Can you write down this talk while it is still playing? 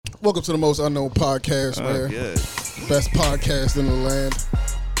Welcome to the most unknown podcast, man. Yeah. Best podcast in the land.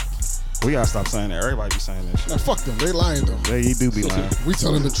 We gotta stop saying that. Everybody be saying that shit. Now, fuck them. They lying, though. They do be lying. We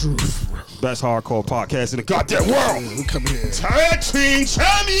telling the truth. Best hardcore podcast in the goddamn world. Yeah, we come here. Tag team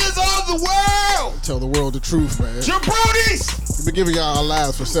champions of the world. Tell the world the truth, man. Jabronis. We've been giving y'all our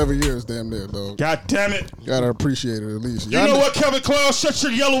lives for 7 years, damn near, dog. God damn it. Gotta appreciate it at least. You know what, Kevin Claus? Shut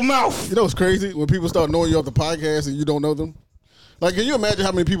your yellow mouth. You know what's crazy? When people start knowing you off the podcast and you don't know them. Like, can you imagine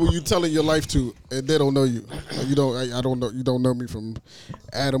how many people you telling your life to and they don't know you? Like, you don't. I don't know. You don't know me from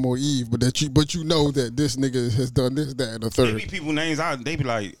Adam or Eve, but you know that this nigga has done this, that, and the third. They be people names. They be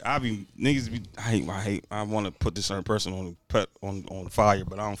like, niggas be. I hate. I want to put this certain person on fire,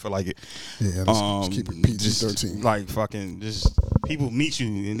 but I don't feel like it. Yeah, let's keep it PG-13. Like fucking, just people meet you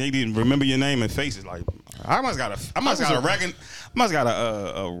and they didn't remember your name and faces. Like I must got a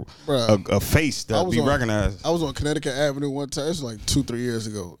face that be recognized. I was on Connecticut Avenue one time. It was like 2-3 years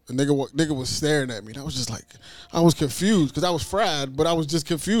ago. A nigga was staring at me. And I was just like, I was confused because I was fried, but I was just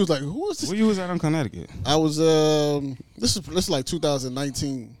confused. Like, who is this? Where you was at in Connecticut? I was this is like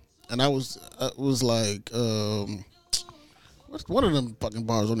 2019, and I was like what's one of them fucking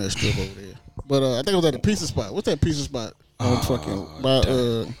bars on that strip over there? But I think it was at a pizza spot. What's that pizza spot?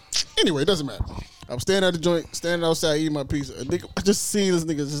 Anyway, it doesn't matter. I was standing at the joint, standing outside eating my pizza. And nigga, I just seen this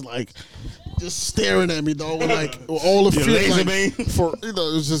nigga just staring at me, dog, with like all the fear, like, it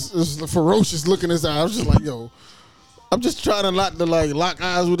was ferocious look in his eye. I was just like, yo, I'm just trying to not to like lock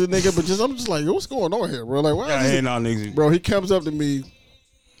eyes with the nigga, but I'm just like, yo, what's going on here, bro? Like, why? Niggas. Bro, he comes up to me,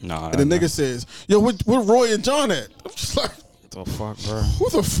 and the nigga says, yo, where Roy and John at? I'm just like, what the fuck, bro? Who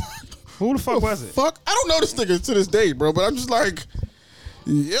the fuck? Who the fuck was it? Fuck, I don't know this nigga to this day, bro. But I'm just like,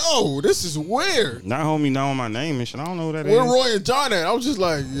 yo, this is weird. Not homie knowing my name and shit. I don't know who that Where is. Roy and John at? I was just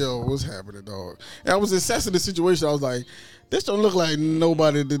like, yo, what's happening, dog? And I was assessing the situation. I was like, this don't look like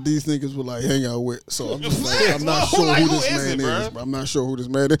nobody that these niggas would like hang out with. So I'm just like, I'm not sure who this man is. But I'm not sure who this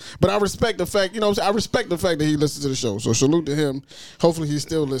man is. But I respect the fact, I respect the fact that he listens to the show. So salute to him. Hopefully he's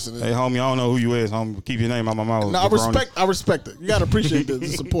still listening. Hey, homie, I don't know who you is, homie. Keep your name out my mouth. No, I respect it. You gotta appreciate the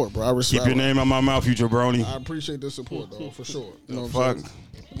support, bro. Keep your name out my mouth, you jabroni. I appreciate the support, though, for sure. You know fuck.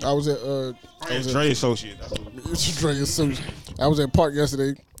 I was at Dre Associate. It's Dre Associate. I was at Park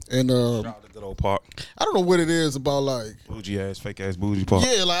yesterday, and shout out to good old Park. I don't know what it is about, like bougie ass, fake ass bougie Park.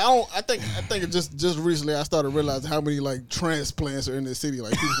 Yeah, like I think it just recently I started realizing how many like transplants are in this city.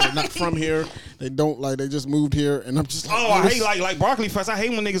 Like people are not from here. They don't they just moved here, and I'm just like, I hate like Barkley Fest. I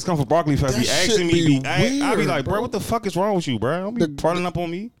hate when niggas come for Barkley Fest. Be asking me, I be like, bro, what the fuck is wrong with you, bro? Don't be crawling up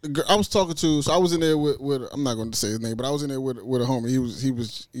on me. I was talking to, so I was in there with I'm not going to say his name, but I was in there with a homie. He was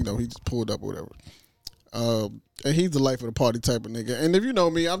he just pulled up or whatever. And he's the life of the party type of nigga. And if you know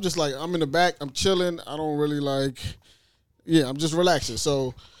me, I'm just like, I'm in the back, I'm chilling. I don't really I'm just relaxing.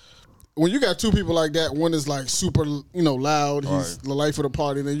 So when you got two people like that, one is like super, loud. He's the life of the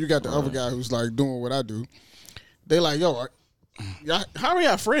party. And then you got the other guy who's like doing what I do. They like, yo, how are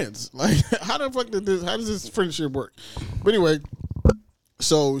y'all friends? Like, how does this friendship work? But anyway,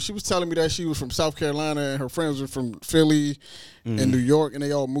 so she was telling me that she was from South Carolina and her friends were from Philly and New York, and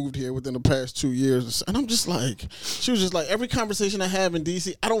they all moved here within the past 2 years. And I'm just like, she was just like, every conversation I have in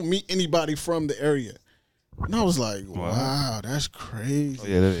D.C., I don't meet anybody from the area. And I was like, wow, that's crazy. Oh,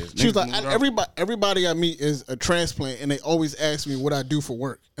 yeah, that is. She was like, everybody I meet is a transplant, and they always ask me what I do for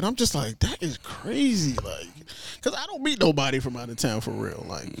work. And I'm just like, that is crazy. Like, because I don't meet nobody from out of town for real.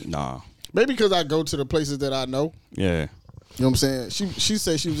 Like, nah. Maybe because I go to the places that I know. Yeah. You know what I'm saying? She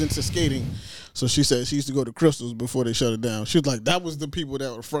said she was into skating, so she said she used to go to Crystals before they shut it down. She was like, that was the people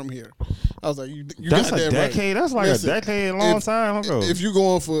that were from here. I was like, you that's got a that decade. right. That's like a decade, a long time ago. If you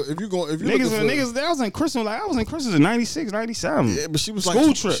niggas, I was in Crystals in 96, 97. Yeah, but she was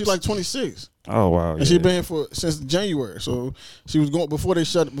school trips. She like 26. Oh wow! And she been here since January. So she was going before they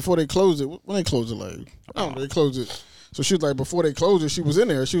closed it. When they closed it, like I don't know, they closed it. So she was like, before they closed it, she was in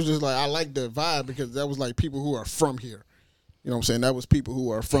there. She was just like, I like the vibe because that was like people who are from here. You know what I'm saying? That was people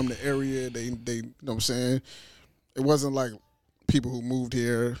who are from the area. They you know what I'm saying? It wasn't like people who moved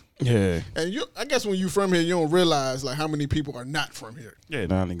here. Yeah. And I guess when you from here, you don't realize like how many people are not from here. Yeah,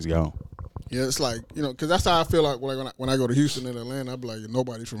 now niggas gone. Yeah, it's like, because that's how I feel like when I go to Houston and Atlanta, I be like,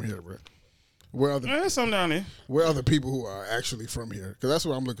 nobody from here, bro. There's some down there. Where other people who are actually from here? Because that's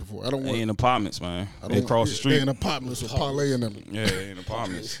what I'm looking for. I don't want. They in apartments, man. They across the street. They in apartments with parlay in them. Yeah, they in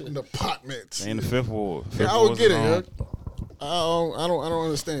apartments. In apartments. They in the fifth ward. I would get it, yeah. I don't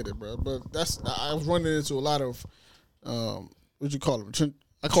understand it, bro. But I was running into a lot of what you call them?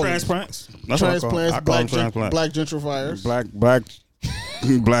 I call transplants. Transplants. Black gentrifiers. Black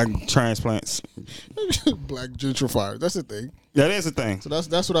Black transplants. Black gentrifiers. That's the thing. Yeah, that is a thing. So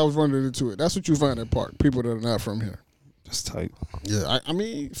that's what I was running into it. That's what you find at Park. People that are not from here. That's tight. Yeah, I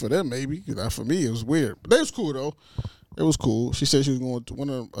mean, for them maybe. For me, it was weird. But it was cool though. It was cool. She said she was going to one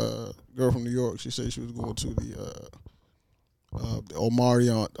of girl from New York. She said she was going to the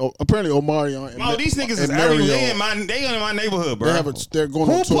Omarion. Oh, apparently Omarion. Oh, these niggas is everywhere. They in my neighborhood, bro. They're going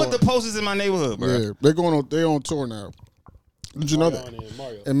on tour. Who put the posters in my neighborhood, bro? Yeah, they're on tour now. Did you know that?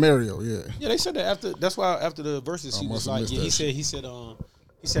 And Mario, yeah. Yeah, they said that after. That's why after the verses, he was like, yeah, he said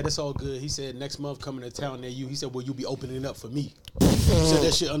it's all good. He said next month coming to town near you. He said, well, you'll be opening up for me. He said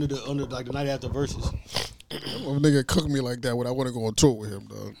that shit under like the night after verses. If a nigga cook me like that, would I want to go on tour with him,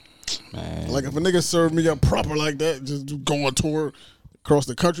 dog? Man. Like if a nigga served me up proper like that, just go on tour across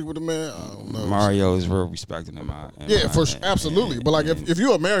the country with a man, I don't know. Mario is real respected in my absolutely. But like if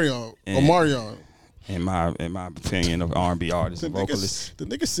you're Omarion, in my opinion of R&B artists and vocalists, the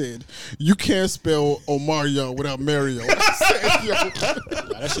nigga said you can't spell Omarion without Mario. That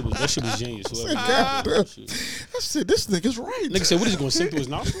shit was genius. I said this nigga's right. Nigga said, what is he gonna sing through his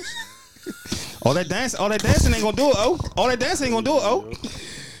nostrils? All that dancing ain't gonna do it. All that dancing ain't gonna do it.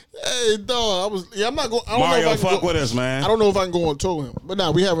 Hey, dog, I'm not going. Mario, fuck with us, man. I don't know if I can go on tour with him,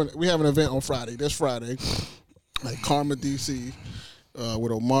 but we have an event on Friday. This Friday, like Karma DC,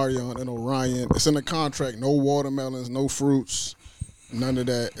 with Omarion and Orion. It's in the contract. No watermelons, no fruits, none of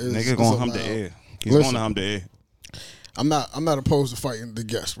that. Nigga gonna hump the air. He's gonna hump the air. I'm not opposed to fighting the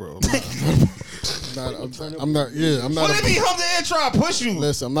guests, bro. I'm not. Yeah, I'm not. What if he hump the air try to push you?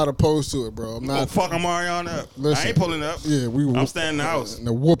 Listen, I'm not opposed to it, bro. I'm not. Fuck Omarion up. Listen, I ain't pulling up. Yeah, I'm staying in the house. And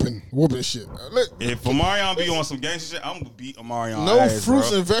the whooping shit. If Omarion be on some gangster shit, I'm gonna beat Omarion. No ass, fruits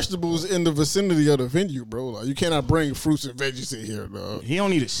bro. and vegetables in the vicinity of the venue, bro. Like, you cannot bring fruits and veggies in here, dog. He don't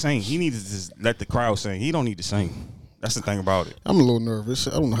need to sing. He needs to just let the crowd sing. He don't need to sing. That's the thing about it. I'm a little nervous.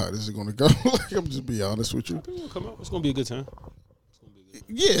 I don't know how this is going to go. Like, I'm just be honest with you. People will come out. It's going to be a good time.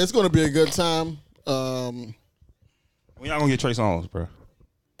 Yeah, it's going to be a good time. When y'all gonna get Trey songs, bro?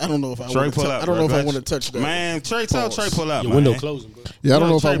 I don't know if I want to. I don't know if I want to touch that. Man, Trey pull up. Your window closing, bro. Yeah, I don't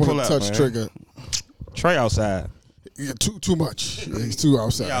know if I want to touch Trigger. Trey outside. Yeah, too much. Yeah, he's too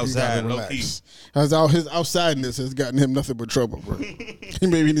outside. He outside, low key. His outsideness has gotten him nothing but trouble, bro. He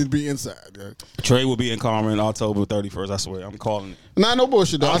maybe need to be inside. Yeah. Trey will be in Carmen October 31st. I swear, I'm calling it. Nah, no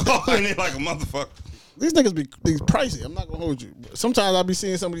bullshit, though. I'm calling it like a motherfucker. These niggas be pricey. I'm not gonna hold you. Sometimes I be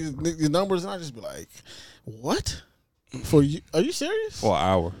seeing some of these numbers and I just be like, what? For you? Are you serious? For an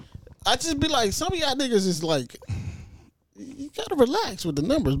hour. I just be like, some of y'all niggas is like, you gotta relax with the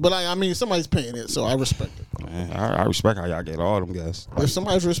numbers. But I mean, somebody's paying it, so I respect it. Man, I respect how y'all get all them guys. If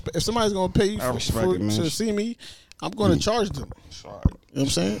somebody's gonna pay you to see me, I'm gonna charge them. Sorry. You know what I'm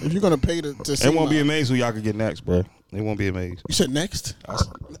saying? If you're gonna pay to see, they won't be amazed who y'all could get next, bro. They won't be amazed. You said next?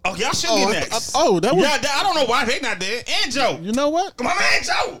 Oh, y'all should get next. That was. Yeah, I don't know why they not there. And Joe. You know what? My man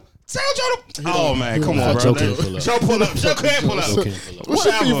Joe. Tell Joe to. Oh man, come on, bro. Joe can't pull up. Joe pull up. Joe can't pull up. What's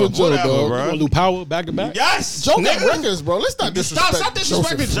your beef with Joe, dog? You want to do power back to back? Yes. Joe got records, bro. Let's not disrespect. Stop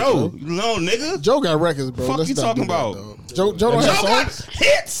disrespecting Joe. No, nigga. Joe got records, bro. Fuck you talking about? Joe don't have songs.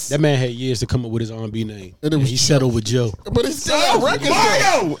 Hits. That man had years to come up with his R&B name. And he settled with Joe. But he still got records.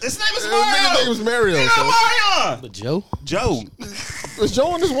 Mario. His name is Mario. His name is Mario. Mario. But Joe? Is Joe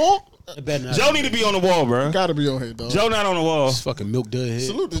on this wall? Joe need to be on the wall, bro. Gotta be on here, dog. Joe not on the wall. This fucking milk dud head.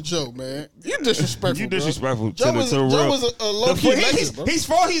 Salute to Joe, man. You disrespectful. You disrespectful. Joe was a low key legend, bro. He's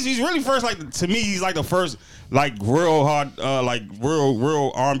really first. Like to me, he's like the first like real hard, like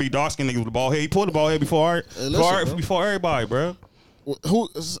real R&B dark skin nigga with the ball head. He pulled the ball head before everybody, bro. Who?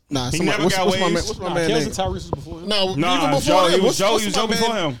 Nah, he never got waves. What's my man name? Tyrese was before him. No, even before him. He was Joe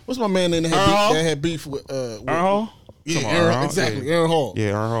before him. What's my man name that had beef with? Aaron Hall. Yeah, Aaron, exactly. Yeah. Aaron Hall. Yeah,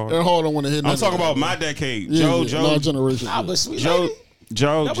 Aaron Hall. Aaron Hall don't want to hit. I'm talking about my decade. Yeah, Joe. Our generation. Nah, but sweet Joe.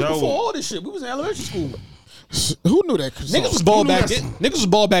 That was before all this shit. We was in elementary school. Who knew that? Niggas was ball back then. Niggas was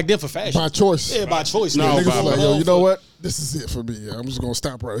ball back then for fashion. By choice. Yeah, by choice. No, niggas was like, yo, you know what? This is it for me. I'm just gonna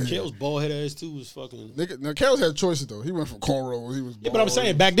stop right here. Kale's bald head ass too was fucking. Now Kale's had choices though. He went from cornrows. He was. Yeah, but I'm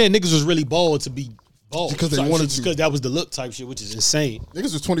saying back then niggas was really bald to be bald because they wanted to. Because that was the look type shit, which is insane.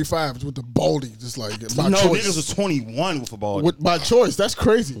 Niggas was 25 with the baldy, just like by no, choice. Niggas was 21 with a baldy. By choice. That's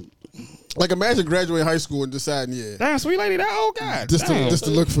crazy. Like imagine graduating high school and deciding, yeah, damn sweet lady, that old guy. Just to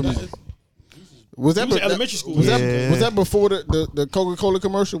look for me. Was that elementary school? Was that before the Coca-Cola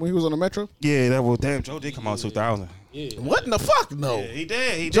commercial when he was on the Metro? Yeah, that was damn. Joe did come out in 2000. Yeah. What in the fuck? No. Yeah, he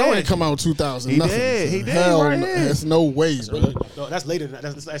did. Joe ain't come out in 2000. He nothing. did. He did. Hell, Right no, here. there's no way, bro. No, that's later than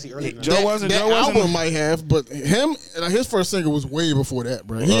that. That's actually earlier than Joe that. wasn't. That Joe wasn't. album might have, but him, like, his first single was way before that,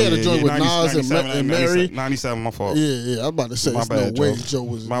 bro. He had a joint with 90, Nas and Mary. 97, my fault. Yeah. I'm about to say, My there's bad, no way Joe. Joe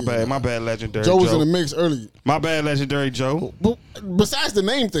was. My bad, legendary Joe was Joe. in the mix early. My bad, legendary Joe. But besides the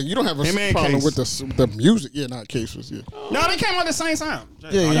name thing, you don't have a Him and problem Case. with the music. Yeah, not Case was. Yeah. No, they came out at the same time. Yeah.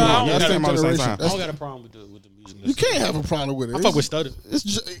 I Y'all don't came out at the same generation. time. I don't got a problem with the music. You can't have a problem with it. I fuck with Stutter.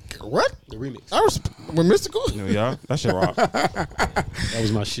 It's what? The remix. With Mystical. Yeah, that shit rock. That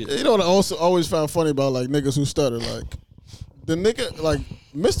was my shit. You know what I also always found funny about like niggas who stutter, like the nigga like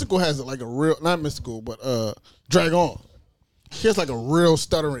Mystical has like a real, not Mystical, but Drag On. He has like a real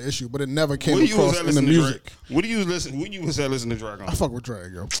stuttering issue, but it never came across in the music. What do you listen? What do you listen to Drag On? I fuck with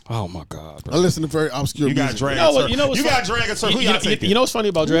Drag, yo. Oh my god, bro. I listen to very obscure You got music. Drag. You know what's you got funny? Drag. Who y'all taking? You know what's funny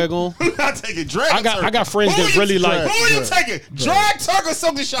about Drag On? Who y'all taking? Drag. I got friends that really like. Who you taking? Drag, Turk, or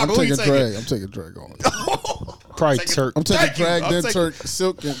something? I'm Who you taking taking? Drag. I'm taking Drag on. Probably Turk. I'm taking Thank you. Drag, I'm then taking- Turk,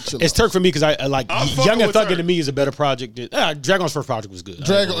 Silk, and Chill. It's Turk for me because I like I'm fucking Young and with Thugger Turk. to me is a better project. Drag On's first project was good.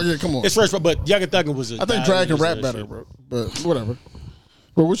 Drag On, yeah, come on. It's first, but Young and Thugger was. I think Drag can rap better, bro. But whatever.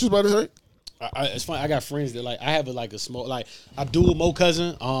 But what you about to say? It's funny. I got friends that like I have a small like Abdul Mo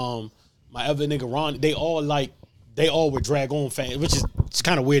cousin, my other nigga Ron. They all were Drag On fans, which is it's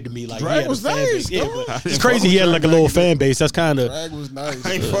kind of weird to me. Like Drag he had was a fan nice, base. Yeah, dog. but it's crazy. He had like a little fan base. That's kind of. Drag was nice.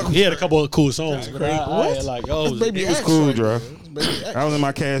 I ain't fucking. He had a couple of cool songs. But I What? had like That's Baby It was X cool, right bro. there. That's Baby X. I was in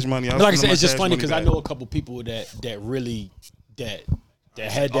my cash money. Like I said, it's just funny because I know a couple people that really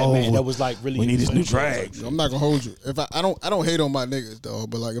had that man that was like really. We need this new drag. I'm not gonna hold you. If I don't hate on my niggas though,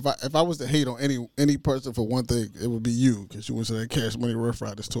 but like if I was to hate on any person for one thing, it would be you because you went to that Cash Money Rough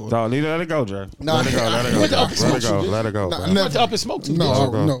Riders tour. Dog, let it go, Dre. Nah, Let it go. Let it go. went to Dre. Up and Smoke Let it go. too, Let it go. Nah, bro. I went to Up and Smoke too.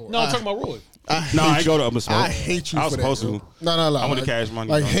 No, bro. no. I'm talking about Roy. No, I ain't go to Up and Smoke. I hate you. I was for supposed that, to. yo. No. I went to Cash Money,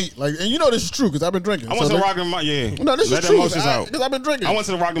 Like bro. hate, like, and you know this is true because I've been drinking. I went So to the like- Rock and Mike. Yeah. No, this Let is them true emotions out. because I've been drinking. I went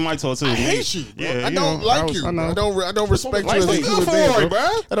to the Rock and Mike tour too. I hate you, bro. Yeah, I don't like you. I know. I don't respect you as a Wait, human go being, for it, bro.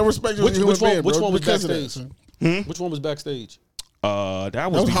 bro. I don't respect you as a human being, Which bro, one was because of that, backstage? son. Which one was backstage?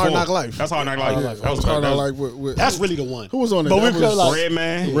 That was Hard before. Knock Life. That's Hard Knock Life. That was Hard Knock Life. Life with That's really the one. who was on it? But That we could was like Red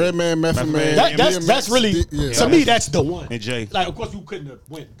Man. Red Man, Method Man. that's really Yeah. to me that's the one. And Jay. Like of course you couldn't have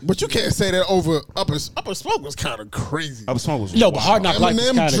went. But you can't say that over Up and Smoke was kind of crazy. Up and Smoke was No, but wild. Hard Knock Life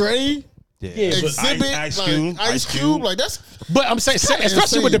is Eminem, kind of. Dre, Yeah, but, Exhibit, Ice Cube. Cube, like that's. but I'm saying, kinda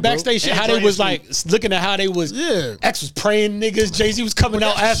especially with the insane, bro. backstage shit, And how they Dre was and like looking at how they was. Yeah. X was praying niggas. Jay-Z was coming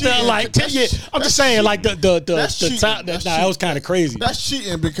out that's after. cheating. Like, That's- yeah, I'm just that's saying, like cheating. the That's cheating. time. That's That was kind of crazy. That's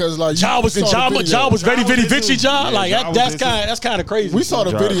cheating because like Ja was in saw the Ja video. was Ready Ja Vitty was there Vitchy too. Ja. Yeah, Like Ja was that's there kind of crazy. We saw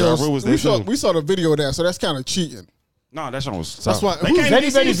the Ja videos. Rule was there too. We saw the video of that, so that's kind of cheating. No, that song was. That's why. They who's came Ready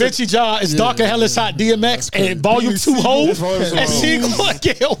to Vitty DC. Vitchy Ja is Dark and Hell is Hot DMX and Volume 2 Siegel. Hoes Volume and two Siegel. Like,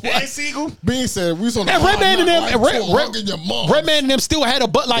 yeah, And what? Siegel. Being said, we was on the And Hard Redman and Knock them, Life and tour, hugging your mom. Redman and them still had a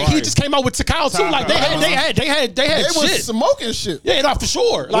butt. Like he Right. just came out with Takao too. Like they had They was shit. smoking shit. Yeah, no, for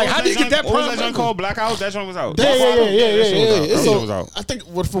sure. Like how do you get that What was that prime? joint called? Blackout? That joint was out. Yeah. That shit was out. I think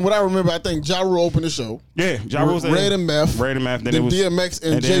from what I remember, I think Ja Rule opened the show. Yeah, Ja Rule was there. Red and Meth. Red and Meth. Then Then it was DMX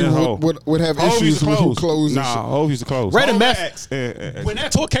and then Jay Hov. would have Hov used issues to with who close. closed and Nah, shit. Hov used to close. Red and Hov Meth. X. When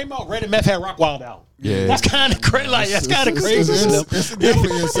that tour came out, Red and Meth had Rock Wild out. Yeah. That's kind of crazy. Like that's kind of crazy. It's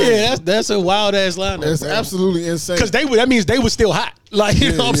definitely insane. Yeah, that's a wild ass lineup. It's absolutely insane. Because that means they were still hot. Like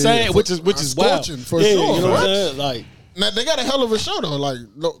you know what I'm yeah, saying, yeah. which is wild. Scorching, for yeah, sure. You know what I'm What? saying? Like Now they got a hell of a show though. Like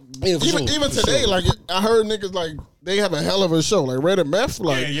Yeah, for even sure, for today, sure. like I heard niggas like they have a hell of a show. Like Red and Meth,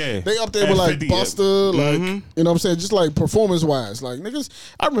 like Yeah. they up there And with like 50, yeah. Buster, like you know what I'm saying, just like performance wise. Like niggas,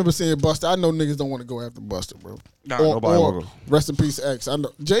 I remember seeing Buster. I know niggas don't want to go after Buster, bro. Nah, nobody wanna go. rest in peace, X. I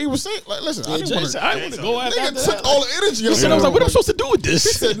know Jay was saying, like, listen, I didn't Jay want said, to. I want to go after Nigga that. took all the energy. He said, I was like, what am I supposed to do with this?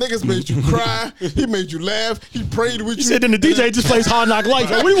 He said niggas made you cry. He made you laugh. He prayed with He you. said, then the DJ just plays Hard Knock Life.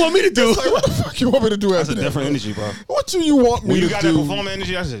 Like, what do you want me to do? Like, what the fuck you want me to do That's after a that? different bro? energy, bro. What do you want me When you to got do? that performance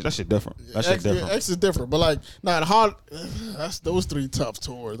energy, that shit different. That shit X, yeah, different. X is different, but like, nah, the hard. That's those three tough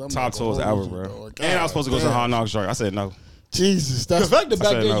tours. I'm Top not tours gonna ever, hold you, bro. dog. And I was supposed to go to God Hard Knocks joint. I said no. Jesus, The that's fact that back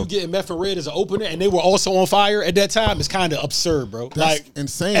said then no. you getting Meth and Red as an opener and they were also on fire at that time is kind of absurd, bro. Like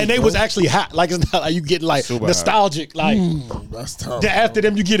insane, and they bro. was actually hot. Like it's not like you get like Super nostalgic. Like that's tough. then after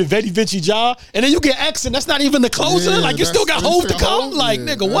them you get a Vetti Vinci Ja, and then you get X, and that's not even the closer. Yeah, like you still got that's- Hov to still come. Hov, Like yeah,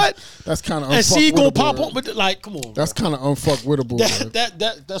 nigga, that's- what? That's kind of And she gonna pop on, but like, come on. That's kind of unfuckwittable.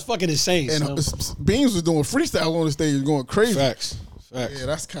 That's fucking insane. And son. Beans was doing freestyle on the stage, going crazy. Facts. Yeah,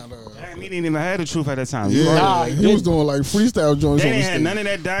 that's kind of. Damn, he didn't even have the truth at that time. Yeah, Nah, he he was doing like freestyle joints They on the didn't stage. have none of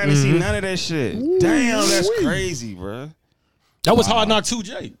that dynasty, none of that shit. Damn, that's crazy, bro. That was Hard Knock 2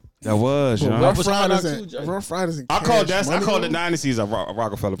 J. That was, Rough Riders and I called the 90s a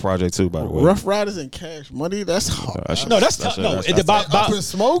Rockefeller project too, by the way. Rough Riders and Cash Money, that's hard. That's tough. No, Up in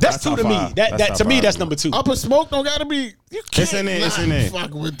Smoke. That's two to me. That to me, that's number 2. Up in Smoke don't gotta be. It's in there.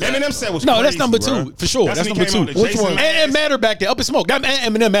 Fuck with that. Eminem said was that's number 2 for sure. That's number 2. Which one? And Matter back there. Up in Smoke.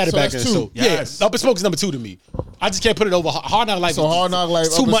 Eminem Matter back there. So yeah, Up in Smoke is number 2 to me. I just can't put it over Hard Knock Life. So Hard Knock Life,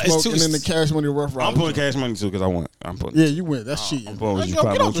 too much, and then the Cash Money, Rough Riders. I'm putting Cash Money too because I want. I'm putting. Yeah, you win. That's cheating.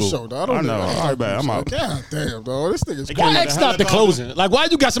 Get off the show, dog. I know. All right, bad. I'm out. God damn, dog. This nigga's why X not the closing? Like, why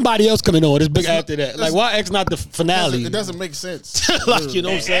you got somebody else coming on? This big after that. Like, why X not the finale? It doesn't make sense. Like, you know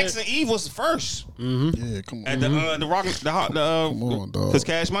what I'm saying? X and Eve was the first. Yeah, come on. At the Rock, come on, dog. Because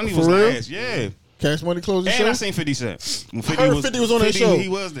Cash Money was last. Yeah. Cash Money closed the show. And I seen 50 Cent. When 50 was on that show. He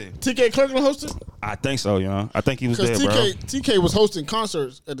was there. TK Kirkland hosted? I think so, I think he was there, bro. Because TK was hosting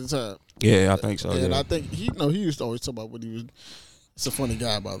concerts at the time. Yeah, I think so. And I think he used to always talk about what he was. It's a funny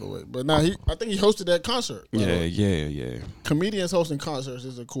guy, by the way. But now I think he hosted that concert. Yeah. Comedians hosting concerts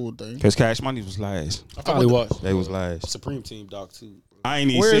is a cool thing. Because Cash Money was last. I probably was. They was last. Supreme Team doc too. I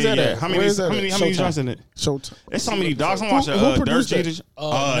ain't even seen it yet. How many Showtime. in it? Showtime. There's so many dogs. I'm watching Dirt Cheaters.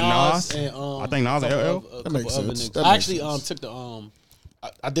 Nas. And, I think Nas and LL. That makes sense. I actually took the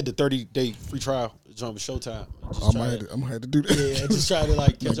I did the 30-day free trial joint with Showtime. I'm gonna have to do that. Yeah, just try to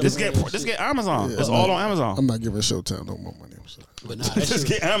like catch up. Just get Amazon. It's all on Amazon. I'm not giving Showtime no more money. I'm sorry. But just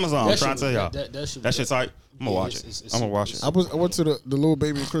get Amazon. I'm trying to tell y'all. That shit's like, I'm gonna watch it. I'm gonna watch it. I went to the Lil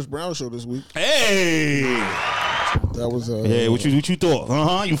Baby and Chris Brown show this week. Hey, that was yeah. What you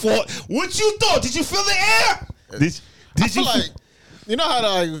thought? You fought. What you thought? Did you feel the air? Did you like? You know how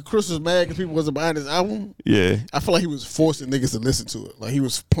like Chris was mad because people wasn't buying his album? Yeah. I feel like he was forcing niggas to listen to it. Like he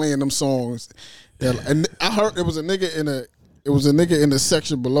was playing them songs. And I heard it was a nigga in the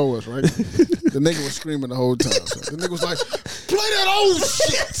section below us, right? The nigga was screaming the whole time. So the nigga was like, play that old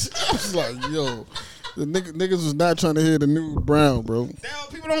shit. I was like, yo. The niggas was not trying to hear the new Brown, bro.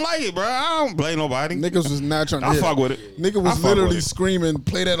 People don't like it, bro. I don't blame nobody. Niggas was not trying to hear it. I fuck with it. Nigga was literally screaming,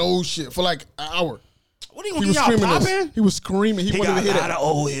 play that old shit for like an hour. What do you want to popping? He was screaming. He wanted to hear that. He got a lot of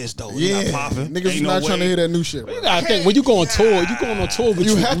old hits, though. Yeah. Niggas was not trying to hear that new shit, bro. You gotta think, when you go on tour, with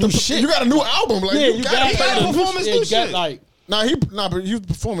you have to shit. You got a new album. Like, you gotta perform his new shit. But he was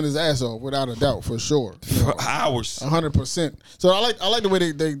performing his ass off without a doubt, for sure. For hours. 100%. So I like the way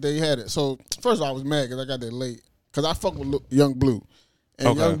they had it. So first of all, I was mad because I got there late. Because I fuck with Young Blue.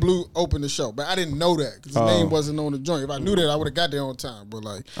 And Young Blue opened the show. But I didn't know that because his name wasn't on the joint. If I knew that, I would have got there on time. But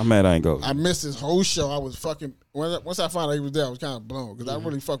like, I'm mad I ain't go. I missed his whole show. I was fucking, once I found out he was there, I was kind of blown because I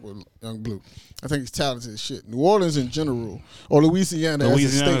really fuck with Young Blue. I think he's talented as shit. New Orleans in general, or Louisiana as a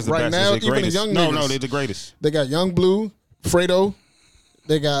state right now, even the young niggas. No, they're the greatest. They got Young Blue, Fredo.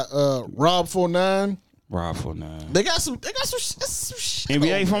 They got Rob 49. They got some shit.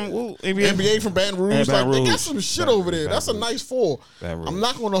 NBA from Baton Rouge. They got some shit over there. That's a nice floor. I'm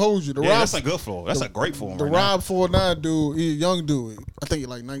not going to hold you. That's a good floor. That's a great floor. The Rob 49 dude, he's a young dude. I think he's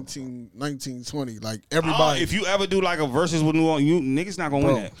like 19, 20. Like everybody. If you ever do like a versus with New Orleans, you niggas not gonna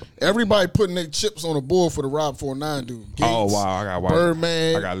win that. Everybody putting their chips on the board for the Rob 49 dude. Gates, oh wow, I got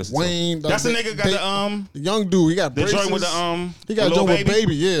Birdman, I got listen Wayne. That's the nigga got the young dude. He got braces. Joint with the He got a joint with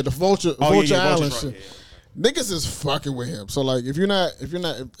Baby. Yeah, the Vulture Island shit. Yeah. Niggas is fucking with him. So like, if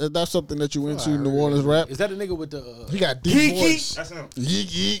that's something that you into, New Orleans rap. Is that the nigga with the? He got deep voice. That's him.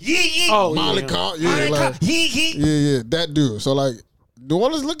 Yeek. Oh, Molly Carr. Yeah, that dude. So like, New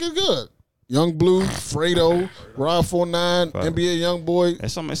Orleans looking good. Young Blue, Fredo, Rob 49, NBA Young Boy.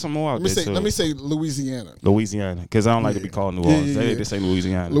 There's some more out there too. Let me say Louisiana, because I don't like to be called New Orleans. They say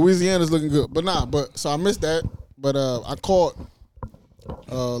Louisiana. Louisiana's looking good, but so I missed that. But I caught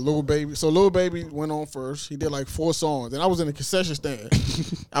Lil Baby. So Lil Baby went on first. He did like 4 songs, and I was in the concession stand.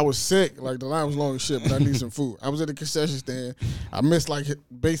 I was sick, like the line was long as shit, but I need some food. I was at the concession stand. I missed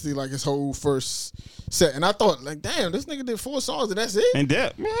basically his whole first set, and I thought like, damn, this nigga did 4 songs and that's it. And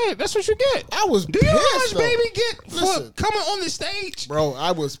that's what you get. I was pissed. Do you know how much Baby get for coming on the stage, bro?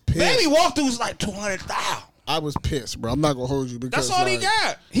 I was pissed. Baby walkthroughs like 200,000. I was pissed, bro. I'm not gonna hold you because that's all he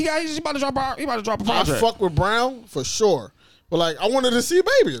got. He's about to drop a project. I fuck with Brown for sure. But like, I wanted to see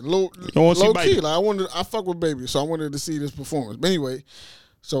Baby, low key. Like I fuck with Baby, so I wanted to see this performance. But anyway,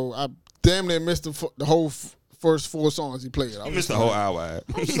 so I damn near missed the whole first 4 songs he played. I missed the whole hour.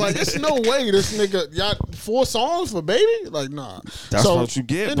 I was like, there's no way this nigga got 4 songs for Baby. Like, nah. That's what you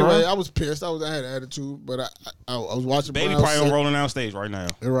get, anyway, bro. I was pissed. I had an attitude, but I was watching Baby Brown probably on Rolling Out stage right now.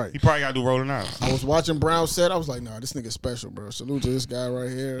 You're right. He probably got to do Rolling Out. I was watching Brown set. I was like, nah, this nigga special, bro. Salute to this guy right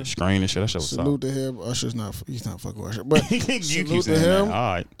here. Screen and shit. That shit was salute to him. Usher's he's not fucking with Usher, but salute to him. All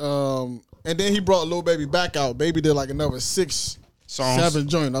right. And then he brought Lil Baby back out. Baby did like another 6 songs. 7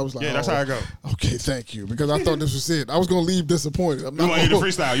 joint. I was like, yeah, that's how I go. Okay, thank you, because I thought this was it. I was gonna leave disappointed. You want to hear the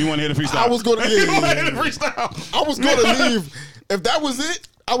freestyle? You want to hear the freestyle? I was gonna hear the freestyle. I was gonna leave. If that was it,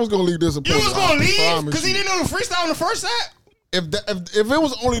 I was gonna leave disappointed. You was gonna leave because he didn't know the freestyle in the first set. If it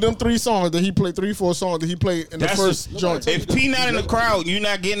was only them 3 songs that he played, 3-4 songs that he played in the first joint. If P not in the crowd, you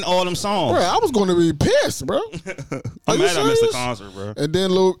not getting all them songs. Bro, I was going to be pissed, bro. I'm mad I missed the concert, bro. And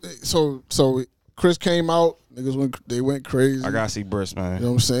then so Chris came out. Niggas went crazy. I gotta see Briss, man. You know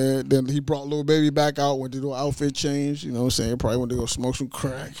what I'm saying? Then he brought Lil Baby back out, went to do an outfit change. You know what I'm saying? Probably went to go smoke some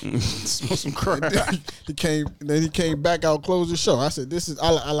crack. Smoke some crack. He came back out, closed the show. I said,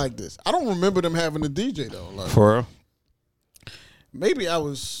 I like this. I don't remember them having a DJ though. Like, for real? Maybe I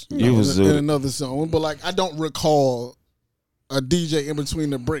was, in another zone, but like I don't recall a DJ in between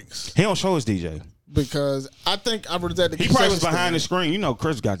the breaks. He don't show his DJ because I think I was at the. He probably was behind the screen. You know,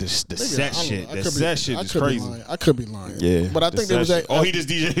 Chris got the set shit. The set shit is crazy. I could be lying. Yeah, but I think there was that. Oh, he just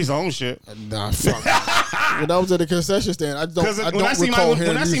DJ his own shit. Nah, fuck. When I was at the concession stand, I don't recall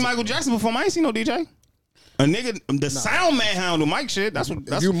hearing. When I see Michael Jackson perform, I ain't see no DJ. A nigga, the sound man handle mic shit. That's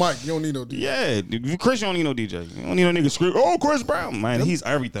if you Mike, you don't need no DJ. Yeah, you Chris, you don't need no DJ. You don't need no nigga scream. Oh, Chris Brown, man, he's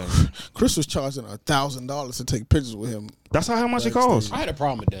everything. Chris was charging $1,000 to take pictures with him. That's how much it costs. I had a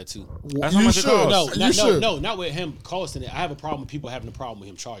problem with that too. That's how much it costs. No, not with him costing it. I have a problem with people having a problem with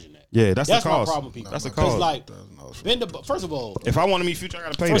him charging that. Yeah, that's the cost. my problem with people. That's the cost. Like, first of all, if I want to meet Future, I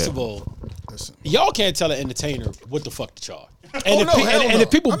gotta pay. First of all, y'all can't tell an entertainer what the fuck to charge. And if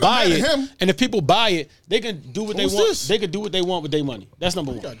people buy it, they can do what they want. They can do what they want with their money. That's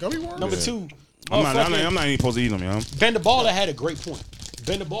number one. Number two, I'm not even supposed to eat them, yo. Ben the Baller had a great point.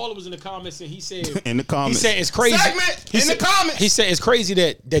 Ben the Baller was in the comments and he said he said it's crazy. He said it's crazy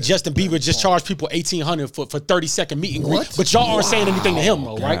that Justin Bieber just charged people $1,800 for 30-second meet and greet, but y'all aren't saying anything to him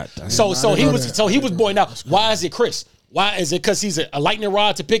though, right? So he was pointing out, why is it Chris? Why is it? Because he's a lightning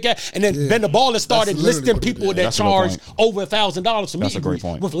rod to pick at, and then Ben the Baller started listing people that charge over $1,000 to meet and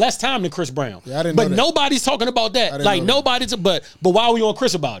greet with less time than Chris Brown. But nobody's talking about that. Like nobody's. But why are we on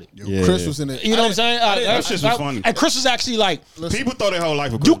Chris about it? Chris was in it. You know what I'm saying? That shit was funny. And Chris was actually like, people thought their whole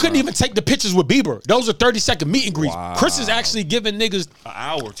life. You couldn't even take the pictures with Bieber. Those are 30-second meet and greets. Wow. Chris is actually giving niggas an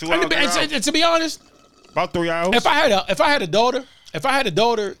hour, 2 hours. And to be honest, about 3 hours. If I had a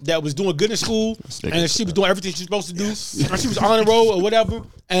daughter that was doing good in school and she was doing everything she's supposed to do, and she was on the road or whatever,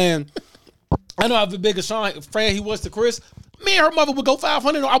 and I know how big a fan he was to Chris, me and her mother would go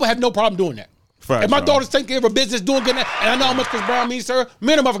 500. I would have no problem doing that. If my daughter's taking care of her business, doing good, and I know how much Chris Brown means to her,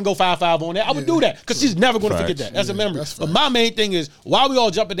 me and her mother can go 5-5 on that. I would do that because she's never going to forget that. That's a memory. But my main thing is why people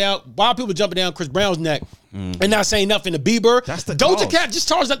jumping down Chris Brown's neck and not saying nothing to Bieber. That's the Doja Cat just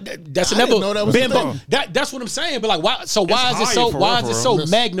charged that. That's another. That's what I'm saying. But like, why? So why is it so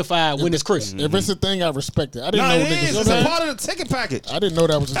magnified when it's Chris? If it's a thing, I respect it. I didn't know niggas. It's a part of the ticket package. I didn't know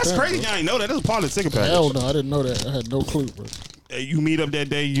that was a thing. That's crazy. I didn't know that. That's a part of the ticket package. Hell no, I didn't know that. I had no clue, bro. You meet up that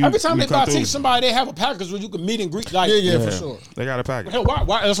day. Every time they buy tickets, somebody they have a package where you can meet and greet. Like, yeah, for sure. They got a package. Hell, why?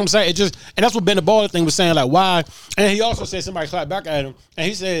 That's what I'm saying. And that's what Ben the Baller thing was saying. Like, why? And he also said somebody clapped back at him, and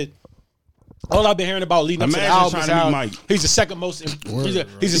he said, "All I've been hearing about leading up to the album is how he's the second most. He's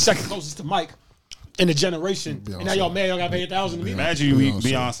the second closest to Mike in the generation. Beyonce. And now y'all mad y'all got to pay $1,000 to meet. Imagine you meet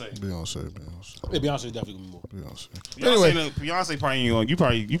Beyonce. Yeah, Beyonce is definitely gonna be more. Beyonce probably ain't gonna.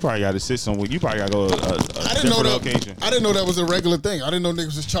 You probably got to sit somewhere. You probably got to go a different location. I didn't know that was a regular thing. I didn't know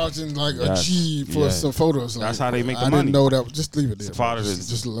niggas was charging like a G for some photos. That's how they make the money. I didn't know that. Just leave it there.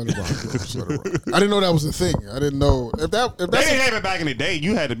 Just let it rock. I didn't know that was a thing. I didn't know if that's they didn't have it back in the day.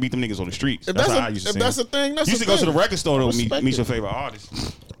 You had to meet them niggas on the streets. That's how I used to see. If that's a thing, that's you used to go to the record store to meet your favorite artist.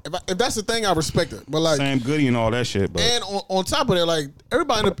 If that's the thing, I respect it. But like Sam Goody and all that shit. But. And on top of that, like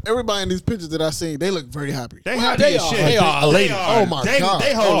everybody in these pictures that I seen, they look very happy. They happy as shit. They are elated. Oh my god,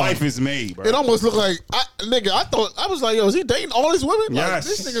 their whole life is made, bro. It almost looked like I was like, yo, is he dating all these women? Yes. Like,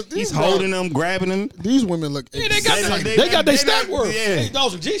 this nigga, he's holding them, grabbing them. These women look. Yeah, they got their stack worth. Yeah, that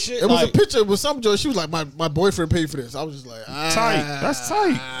was some G shit. It was a picture with some joy. She was like, my boyfriend paid for this. I was just like, tight. That's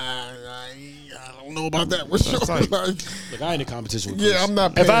tight. I don't know about that. What's your like, look, I ain't in competition with Chris. Yeah, I'm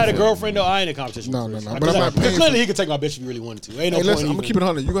not. If I had a girlfriend though, I ain't in competition. No. But I'm not paying. Clearly, he could take my bitch if he really wanted to. Ain't no point. Listen, I'm gonna keep it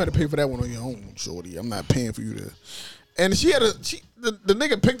 100. You got to pay for that one on your own, shorty. I'm not paying for you to. And the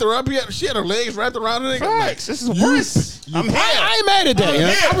nigga picked her up. She had her legs wrapped around the nigga. Facts. This is worse. I'm here. I ain't mad at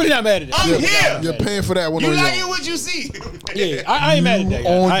that. I'm really not mad at that. I'm here. You're paying for that one. You like it what you see. Yeah, I ain't mad at that.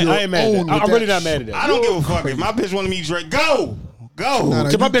 I ain't mad at that. I'm really not mad at that. I don't give a fuck if my bitch want to meet Drake. Go.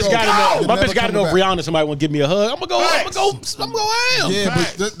 Cause my bitch got to know if Rihanna somebody want to give me a hug. I'm gonna go ham. Yeah,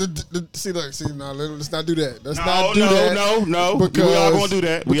 but see, now let's not do that. Let's not do that. No. We all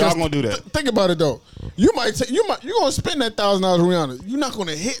gonna do that. Think about it though. You gonna spend that $1,000 Rihanna. You're not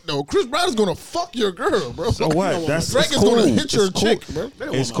gonna hit though. Chris Brown is gonna fuck your girl, bro. So what? That's Drake is cool. gonna hit your chick, cool.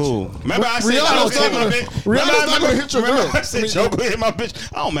 bro. It's cool. Remember I said Rihanna's not gonna hit your girl. I said Joe gonna hit my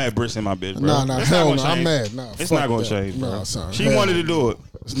bitch. I don't mad Briss in my bitch, bro. Nah, hell no. I'm mad. Nah, it's not gonna change, bro. Nah, son. She wanted to do it.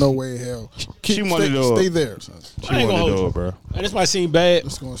 There's no way in hell. She wanted to do it. Stay there, son. She wanted to do it, bro. And this might seem bad.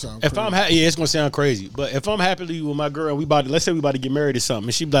 It's gonna sound If crazy. I'm it's gonna sound crazy. But if I'm happily with my girl, let's say we about to get married or something,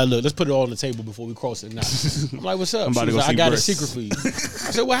 and she be like, look, let's put it all on the table before we cross it now. I'm like, what's up? I'm about to She was go like, see I got Briss. a secret for you.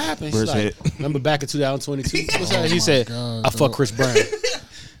 I said, what happened? She's Briss like, hit. remember back in 2022? What's up? Oh He my said, God, I fucked Chris Brown.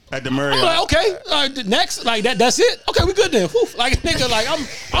 At the Marriott. I'm like, okay, next, like that's it. Okay, we good then. Whew. Like nigga, like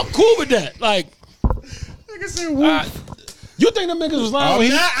I'm cool with that. Like, Nigga said, you think them niggas was lying?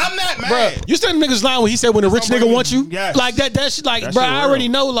 When I'm not mad. Bruh, you think them niggas lying when he said when a rich nigga wants you? Yes. Like that shit, like, That bruh, shit I real. already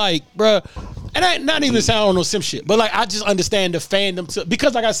know, like, bruh. And I not even sound on no sim shit, but like I just understand the fandom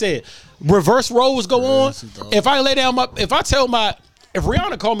because like I said, reverse roles go on. If I lay down if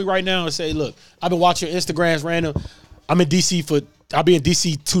Rihanna called me right now and say, look, I've been watching your Instagrams random. I'll be in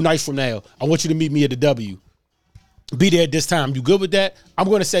DC 2 nights from now. I want you to meet me at the W. Be there at this time. You good with that? I'm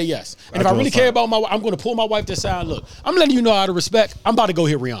going to say yes. And if I really care about my wife, I'm going to pull my wife to the side. Look, I'm letting you know out of respect. I'm about to go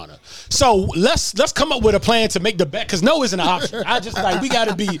hit Rihanna. So let's come up with a plan to make the bet because no isn't an option. I just like we got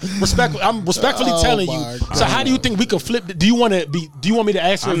to be respectful. I'm respectfully telling you. God. So how do you think we can flip? Do you want me to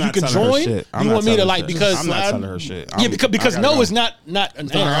ask her if you can join? Do you want me to like because I'm not telling her shit. Yeah, because no is not an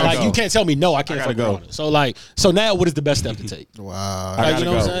answer. Like you can't tell me no. I can't fuck go. Rihanna. So now what is the best step to take? Wow. I gotta you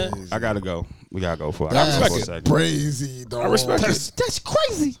know what I'm go. saying? I gotta go. We gotta go for it. That's I respect it. crazy, dog. I respect it. That's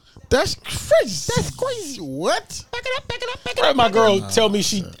crazy. That's crazy. That's crazy. What? Back it up. My girl tell me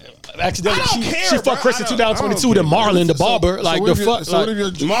she accidentally she fucked Chris in I 2022 don't to Marlon the barber. Like the fuck. So,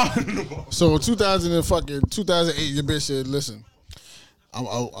 Like, so in 2008, your bitch said, "Listen, I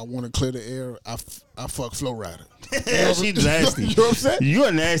want to clear the air. I fuck Flow Rider." Yeah, she nasty. You know what I'm saying? You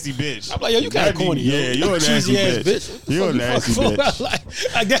a nasty bitch. I'm like, yo, you kind of corny. Yeah, you a nasty cheesy ass bitch. bitch. You a nasty bitch.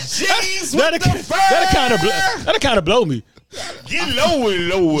 like that. Jeez, That'll kind of blow me. Get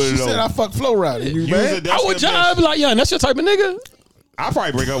low. She said, "I fuck Flow Rider." You mad? I would I'd be like, yeah, that's your type of nigga. I'll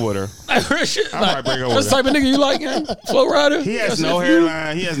probably break up with her. Like, shit, I'll probably break up that's with the her. type of nigga you like, yeah? Flow Rider. He has That's no it for you?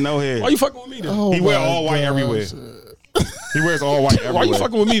 hairline. He has no hair. Why you fucking with me then? Oh He wear my all white God. everywhere. He wears all white everywhere. Why you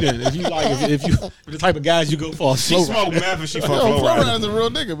fucking with me then? If you like, if you the type of guys you go for, She Flow smoke Rider. meth and she fuck Yo, Flow Flow Rider. Rider's a real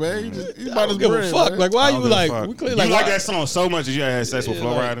nigga, man. He's I about don't his give a bread, fuck. man. Like, why I you don't give a like? fuck. We clearly You like like why- that song so much that you had sex with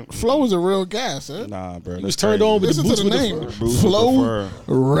Flow Rider? Flow is a real guy, son. Nah, bro. He was turned on with the Listen to boots the with name, the fur. Boots with the Flow fur.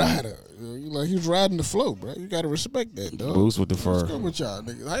 Rider. Like he was riding the flow, bro. You gotta respect that, dog. Boots with the What's fur. good with y'all,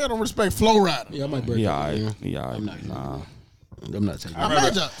 niggas? How y'all don't respect Flow Rider? Yeah, I might break Yeah, up. alright. Yeah, alright. Nah. I'm not taking. I'm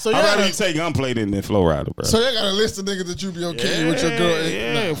mad y'all. So I'd y'all rather you gotta, take Gunplay than Flow Rider, bro. so y'all got a list of niggas that you be okay with your girl.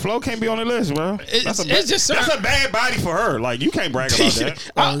 Yeah, Flow can't be on the list, bro. It's just that's a bad body for her. Like you can't brag about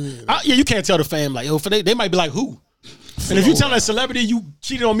that. Yeah, you can't tell the fam like, for they might be like who. And if you tell a celebrity you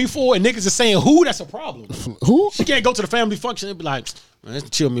cheated on me for, and niggas are saying who, that's a problem. Who? She can't go to the family function and be like, man, let's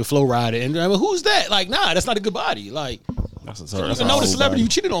chill me a Flow Rider. And I mean, who's that? Like, nah, that's not a good body. Like, That's a you even know the celebrity you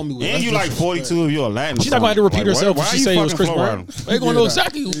cheated on me with. And That's you like 42 if you're a Latin. She's not going to have to repeat herself Why when she are you say it was fucking Chris Flow Brown. Rider? They gonna know Yeah,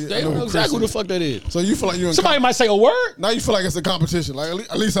 exactly. yeah, They I know gonna know who exactly who the Chris fuck that is. So you feel like you in Somebody might say a word. now you feel like it's a competition. Like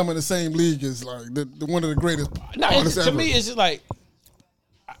at least I'm in the same league as like the one of the greatest Nah, artists to ever. me, it's just like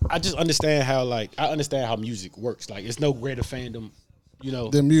I just understand how I understand how music works. Like, it's no greater fandom, you know,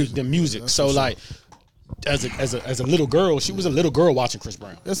 Than music. Than music. That's So for sure. like. As a little girl, she was a little girl watching Chris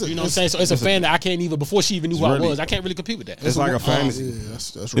Brown. You know what I'm saying? So it's a fan that I can't even before she even knew who I really- was. I can't really compete with that. It's like a fantasy. Yeah,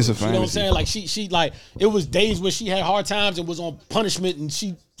 that's It's a real. You know what I'm fantasy. saying? Like she like it was days when she had hard times and was on punishment and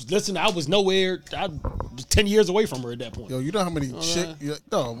she listened. I was nowhere. I was 10 years away from her at that point. Yo, you know how many chick?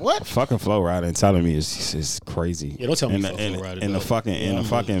 No, what? Fucking Flow Rider and telling me is crazy. Yeah, don't tell me in fuck the, Flow Rider, in the dog. fucking in the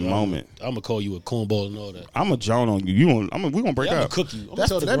fucking moment. I'm gonna call you a cornball and all that. I'm a Joan on you. We gonna break Yeah, I'm up. gonna cook you. I'm gonna That's,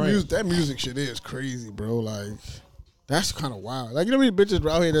 tell the that gram. music. That music shit is crazy, bro. Like that's kind of wild. Like you know how many bitches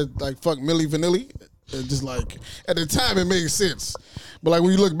out here that like fuck Milli Vanilli? And just like at the time it made sense, but like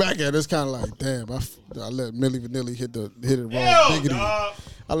when you look back at it, it's kind of like damn. I let Milli Vanilli hit it raw diggity.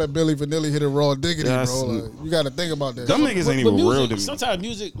 I let Billy Vanilli hit it raw diggity, bro. Like, you got to think about that. Them niggas ain't even music, real to me. Sometimes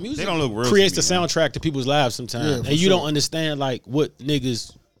music They don't look real creates to the me, man. soundtrack to people's lives sometimes. Yeah, and for you sure. don't understand like what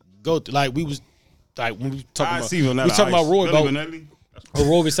niggas go through. Like we was like when we talking I about see Vanilla we talking Ice. about Roy Billy about Vanilli? or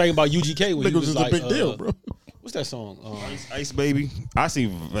Roy was saying about UGK when he Niggas was is like a big deal, bro. What's that song? Ice baby. I see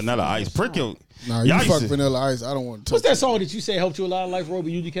Vanilla Ice. Prick your. Nah, you Y'all fuck used to- Vanilla Ice. I don't want to. What's that song that you say helped you a lot in life, Roy,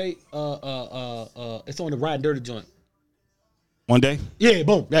 with UGK? It's on the Riding Dirty joint. One day. Yeah,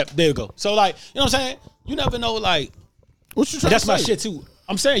 boom. There you go. So like, you know what I'm saying? You never know like What you trying that's to my say? shit too.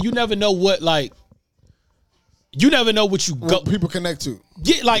 I'm saying you never know what like you never know what you go. People connect to.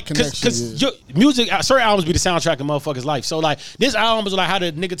 Yeah, like because music, certain albums be the soundtrack of motherfuckers' life. So like this album was like how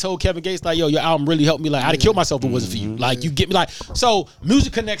the nigga told Kevin Gates like, yo, your album really helped me. Like I'd have killed myself if it wasn't for you. Like you get me. Like so,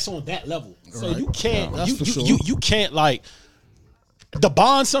 music connects on that level. So you can't you can't like the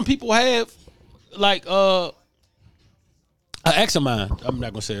bond some people have. Like an ex of mine, I'm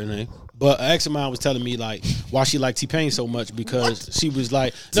not gonna say her name. But an ex of mine was telling me like why she liked T-Pain so much because she was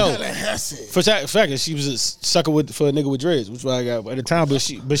like for fact she was a sucker for a nigga with dreads, which was I got at the time.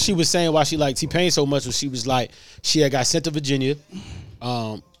 But she was saying why she liked T-Pain so much was she was like she had got sent to Virginia,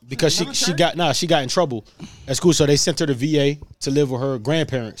 because she got in trouble at school, so they sent her to VA to live with her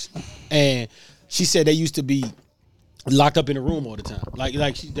grandparents, and she said they used to be locked up in the room all the time. Like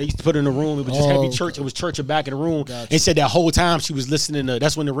they used to put her in the room. It was just heavy church. It was church in back in the room. Gotcha. And said that whole time she was listening to,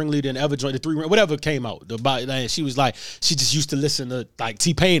 that's when the Ringleader and Ever joined the three, whatever came out. She was like, she just used to listen to like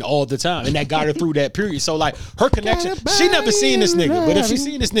T-Pain all the time. And that got her through that period. So like her connection, she never seen this nigga. But if she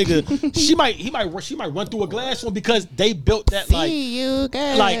seen this nigga, she might run through a glass one because they built that like he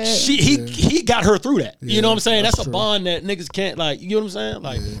got her through that. You know what I'm saying? That's a bond that niggas can't like, you know what I'm saying?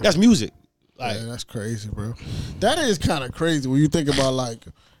 Like that's music. Like, yeah, that's crazy, bro. That is kind of crazy when you think about like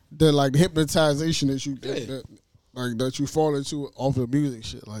the hypnotization that you fall into off the music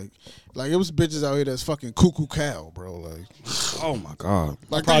shit. Like it was bitches out here that's fucking cuckoo cow, bro. Like, oh my god,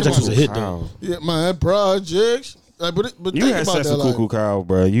 like Projects was a hit though. Yeah, my Projects. Like, but you had sex with cuckoo cow,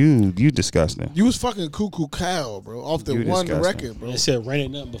 bro. You disgusting. You was fucking cuckoo cow, bro. Off the one record, bro. They said rent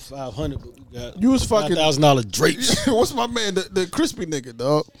ain't nothing but $500, but we got you was fucking $5,000 drapes. What's my man, the crispy nigga,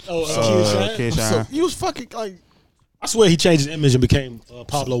 dog? Kid Shine. You was fucking like. I swear he changed his image and became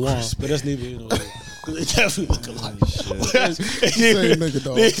Pablo Juan, but that's neither here nor there. They definitely look alike. Same nigga,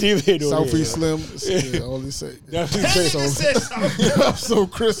 dog. Southeast Slim. Yeah, all he say. I'm so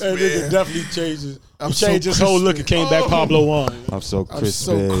crispy. That nigga definitely changes. Changed his whole look and came back Pablo Juan. I'm so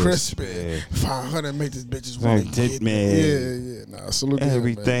crispy. 500 make this bitches want to get me. Yeah. Nah, salute to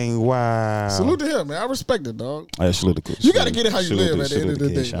everything. Him, man. Wow. Salute to him, man. I respect it, dog. Salute the You got to get it how you live at the end of the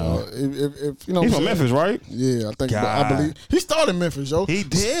day, dog. If you know, he's from Memphis, right? Yeah, I believe he started Memphis, yo. He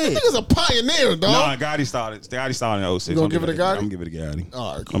did. That nigga's a pioneer, dog. Nah, Gotti started. Gotti started in 06. You gonna give it to Gotti? I'm gonna give it to Gotti.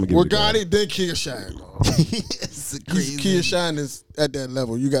 All right, cool. Well, Gotti, then Kid Shine, dog. Kid Shine is at that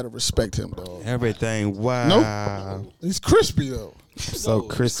level. You got to respect him, dog. Everything. Wow. Nope. He's crispy though. So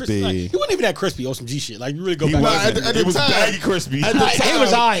crispy. Like, he wasn't even that crispy on some G shit. Like you really go back. It was baggy crispy. It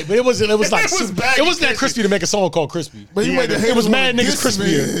was alright, but it wasn't like it wasn't that crispy to make a song called Crispy. But it was mad niggas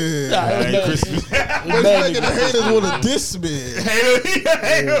crispier. Yeah. Crispy. But making the haters want to diss me.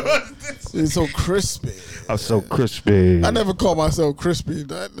 He's so crispy. I'm so crispy. I never call myself crispy.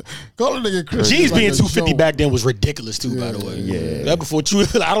 Call a nigga crispy. Jeans being 250 back then was ridiculous too, by the way. Yeah. That before I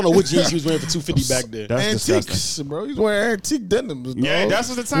don't know what jeans he was wearing for 250 back then. That's antiques, disgusting. bro. He's wearing antique denims. Yeah, that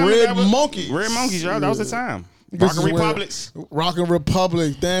was the time. Red monkeys, y'all. That was the time. Rockin'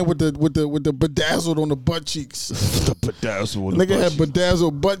 Republics, then with the bedazzled on the butt cheeks. The bedazzled. Nigga had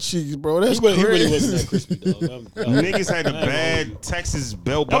bedazzled butt cheeks, bro. That's crazy. He really wasn't that crispy, dog. Niggas had the bad Texas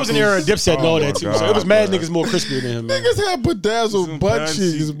belt. That was an era of Dipset and all that too. So it was mad niggas more crispier than him. Man. Niggas had bedazzled butt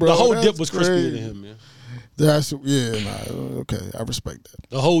cheeks, bro. The whole dip was crispier than him, man. Okay, I respect that.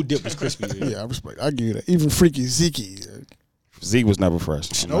 The whole dip was crispier. Yeah, I respect it. I give you that. Even Freaky Zeke. Zeke was never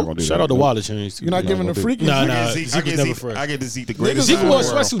fresh. Nope. Shout out to Wallet Chains. You're not giving the Freaky? Nah. Zeke was never fresh. I get to Zeke the greatest. Zeke wore a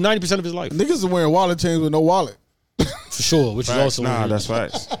sweatsuit 90% of his life. Niggas are wearing wallet chains with no wallet. For sure, which facts. is also that's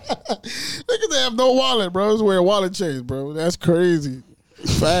facts. Niggas have no wallet, bro. It's wearing wallet chains, bro. That's crazy.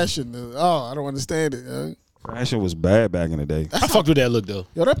 Fashion. I don't understand it. Yo. Fashion was bad back in the day. I fucked with that look though.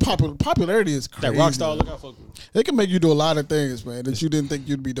 Yo, that popularity is crazy. That rock star look, I fucked with. It can make you do a lot of things, man, that you didn't think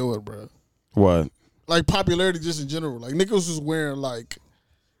you'd be doing, bro. What? Like popularity just in general. Like niggas was wearing like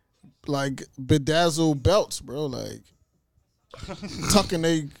bedazzled belts, bro. Like tucking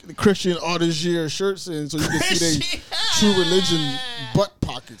they Christian artist year shirts in so you can see they true religion butt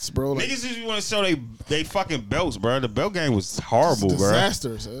pockets, bro. Like, niggas just want to show they fucking belts, bro. The belt game was horrible, bro.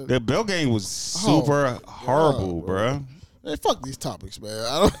 Disaster, the belt game was super horrible, bro. Man, fuck these topics,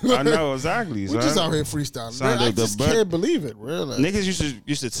 man. I know exactly. We just out here freestyling. Man, I just can't believe it, bro. Like, niggas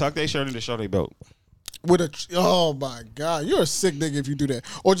used to tuck their shirt in to show their belt. Oh my god, you're a sick nigga if you do that,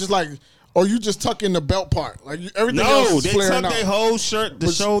 or you just tuck in the belt part, like everything else is flaring out. No, they tuck their whole shirt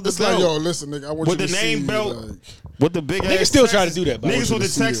to show the belt. Like, yo, listen, nigga, I want with you to see. With the name belt, like, with the big ass. Niggas still try to do that. Niggas with the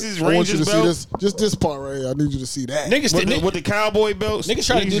Texas Rangers belt. Just this part right here. I need you to see that. Niggas with the cowboy belts. Niggas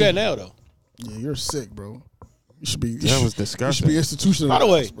try to do that now though. Yeah, you're sick, bro. You should be. That was disgusting. You should be institutionalized. By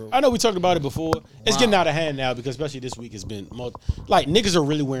the way, bro. I know we talked about it before. It's getting out of hand now because especially this week has been like niggas are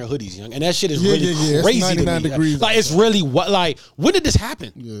really wearing hoodies, young, and that shit is really crazy. It's 99 degrees. Like it's really what? Like when did this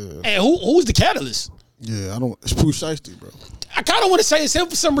happen? Yeah. And who's the catalyst? Yeah, I don't. It's Pooh Shiesty, bro. I kind of want to say it's him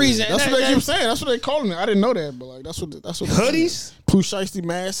for some reason. That's what they keep saying. That's what they calling it. I didn't know that, but like that's what hoodies. Pooh Shiesty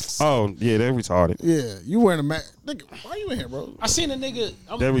masks. Oh yeah, they're retarded. Yeah, you wearing a mask? Nigga, why you in here, bro? I seen a nigga.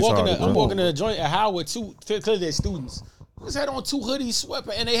 I'm Retarded, walking to a joint at Howard too. Clearly they're students. Niggas had on 2 hoodies,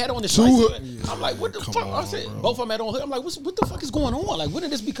 sweatpants, and they had on the shiesty. I'm like, what the fuck? I said, both of them had on hoodies. I'm like, what the fuck is going on? Like, when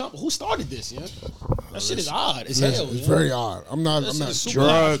did this become? Who started this? Yeah, that shit is odd as hell. It's very odd. I'm not.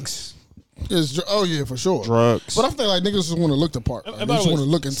 Drugs. Oh yeah, for sure. Drugs. But I think like niggas just want to look the part. Like, they just want to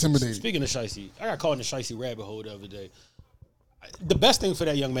look intimidating. Speaking of shiesty, I got caught in the shiesty rabbit hole the other day. The best thing for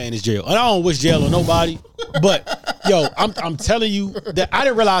that young man is jail. And I don't wish jail on nobody, but yo, I'm telling you that I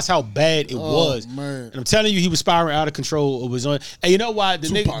didn't realize how bad it was. Man. And I'm telling you, he was spiraling out of control. It was on. And you know why the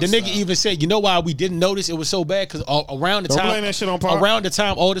nigga even said, you know why we didn't notice it was so bad? Because around the Don't time, blame that shit on Pac. around the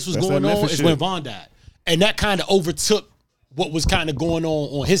time all this was That's going that on Memphis is shit. when Von died, and that kind of overtook what was kind of going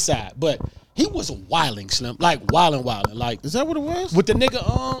on his side. But he was wilding, Slim, like wilding. Like, Is that what it was? with the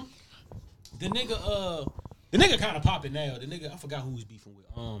nigga, the nigga kind of popping now. The nigga, I forgot who he was beefing with.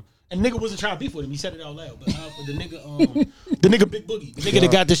 And the nigga wasn't trying to beef with him. He said it out loud. But the nigga Big Boogie, the nigga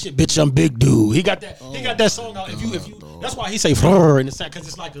that got this shit, bitch, I'm Big Dude. He got that. He got that song out. If you, that's why he say "flur" in the song because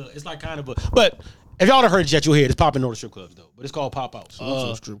it's like kind of a. But if y'all have heard it yet, you'll hear it. It's popping on the strip clubs though. But it's called Pop Outs.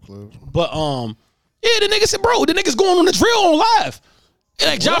 Strip clubs. But yeah, the nigga said, bro, the nigga's going on the drill on live. And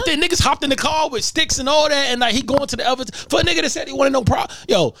like dropped in, niggas hopped in the car with sticks and all that, and like he going to the other for a nigga that said he wanted no problem.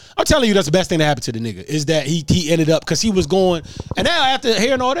 Yo, I'm telling you, that's the best thing that happened to the nigga is that he ended up because he was going, and now after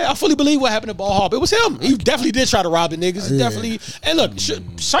hearing all that, I fully believe what happened to Ball Hop. It was him. He definitely did try to rob the niggas. He definitely. And look,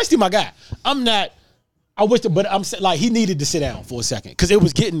 Shiesty, my guy. I'm not. I wish, but I'm like he needed to sit down for a second because it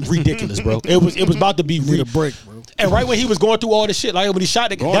was getting ridiculous, bro. It was about to be Need a break, bro. And right when he was going through all this shit, like when he shot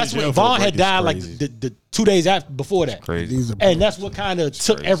the guy, that's when Vaughn had died like the 2 days after before that. Crazy. And that's what kind of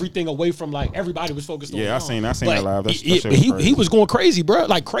took everything away from like everybody was focused on. Yeah, I seen that live. That he was going crazy, bro.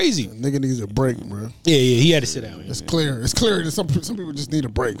 Like crazy. Nigga needs a break, bro. Yeah, he had to sit down. It's clear. It's clear that some people just need a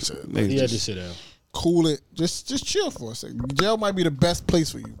break. Shit. He had to sit down. Cool it. Just chill for a second. Jail might be the best place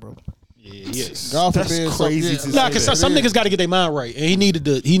for you, bro. Yeah. God forbid. That's crazy to Nah, because some niggas got to get their mind right, and he needed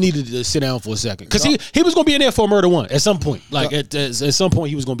to sit down for a second because he was gonna be in there for a murder one at some point. Like at some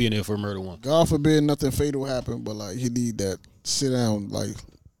point, he was gonna be in there for a murder one. God forbid nothing fatal happen, but like he need that sit down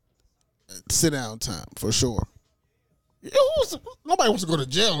time for sure. Nobody wants to go to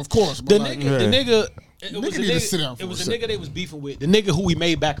jail, of course. But The nigga. It was need to sit down for it was a the second. nigga they was beefing with. The nigga who we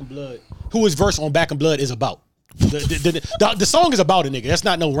made Back in Blood, who his verse on Back in Blood is about. The song is about a nigga. That's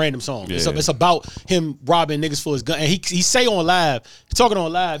not no random song. Yeah. It's about him robbing niggas for his gun. And he say on live, talking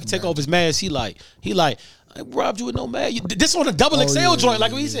on live, he take off his mask. He like, I robbed you with no mask. This on a double XL joint.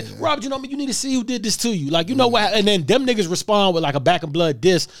 Like when he said, robbed you, you need to see who did this to you. Like, you know what? And then them niggas respond with like a Back in Blood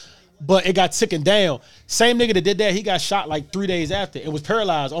diss. But it got taken down. Same nigga that did that, he got shot like 3 days after. It was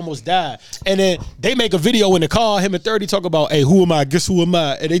paralyzed, almost died. And then they make a video in the car, him and 30 talk about, hey, who am I? Guess who am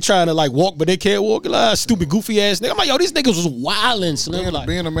I? And they trying to like walk, but they can't walk. Like, stupid, goofy ass nigga. I'm like, yo, these niggas was wilding. Slim. Like,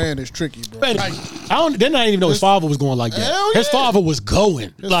 being a man is tricky, bro. man, they're not even know his father was going like that. Hell His yeah. father was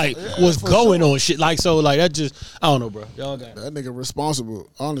going. Was going on shit. Like, so like that just, I don't know, bro. Y'all got it. That nigga responsible,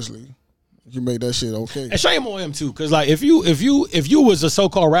 honestly. You made that shit okay. And shame on him too, cause like if you was a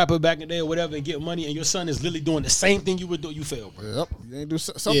so-called rapper back in the day or whatever and get money and your son is literally doing the same thing you would do, you fail, bro. Yep, you ain't do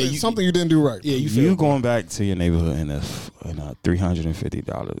something. Something you didn't do right. Yeah, you fail. You going back to your neighborhood in a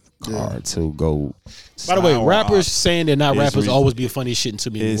 $350 car to go. By the way, sound rappers off saying they're not is rappers re- always be the funniest shit to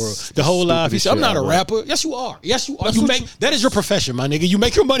me in the is world. The whole life, he said, "I'm stupidest not a shit rapper." Yes, you are. Yes, you are. That's You what make that is your profession, my nigga. You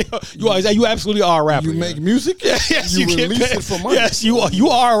make your money. You absolutely are a rapper. You make music. Yes, you get release paid. it for money. Yes, you are. You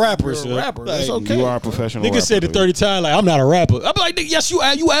are a rapper. You're sir. a rapper. That's Like, okay. You are a professional Nigga rapper, said it dude. 30 times, like, I'm not a rapper. I'm like, nigga, yes, you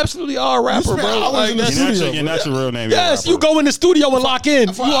are. You absolutely are a rapper, spent bro. hours Like, in the that's- studio. You're not your real name. yes, you're you a rapper. go in the studio and lock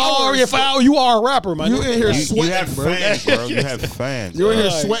in. For You are, hours. you are a rapper, man. You in here You sweating, have bro. fans, bro. You have fans. You're in bro.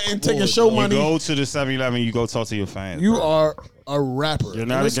 here sweating, taking show You money. go to the 7-Eleven, you go talk to your fans. You bro. are a rapper. You're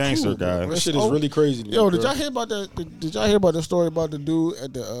not And a it's gangster bro. guy. That It's shit is over. really crazy. To me, Yo, did bro. y'all hear about that? Did y'all hear about the story about the dude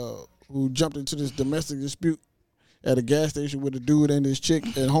at the who jumped into this domestic dispute at a gas station with a dude and his chick,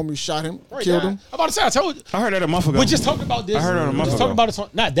 and homie shot him, killed him? I'm about to say, I told you. I heard that a month ago. We just talked about this. I heard it a We month just ago. talked about it on,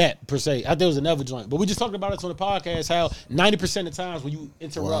 not that per se. I think it was another joint, but we just talked about it on the podcast. How 90% of the times when you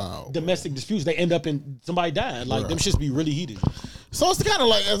interrupt domestic disputes, they end up in somebody dying. Like them shits be really heated. So it's kind of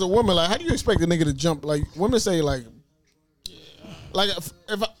like, as a woman, like, how do you expect a nigga to jump? Like, women say, like, like if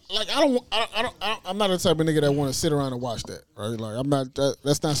I'm not the type of nigga that want to sit around and watch that, right? Like I'm not.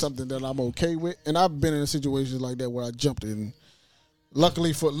 That's not something that I'm okay with. And I've been in situations like that where I jumped in.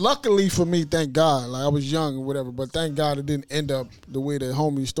 Luckily for me, thank God. Like I was young or whatever, but thank God it didn't end up the way that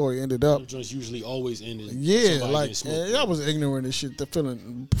homie's story ended up. Joints usually always ended. Yeah, like I was ignorant and shit,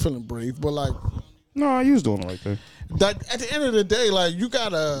 feeling brave, but like. No, you was doing it right there. That at the end of the day, like you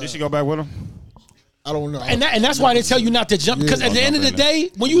gotta. Did she go back with him? I don't know, and that's why they tell you not to jump because at the end of the day,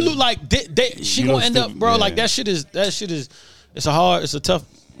 when you look like she gonna end up, bro. Like that shit is. It's a tough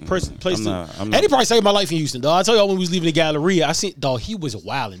place to. And he probably saved my life in Houston, dog. I tell y'all when we was leaving the Galleria, I seen dog. He was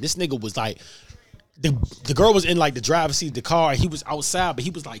wilding. This nigga was like. The girl was in like the driver's seat of the car and he was outside, but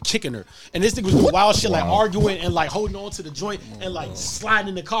he was like kicking her. And this nigga was doing wild shit, like arguing and like holding on to the joint and like sliding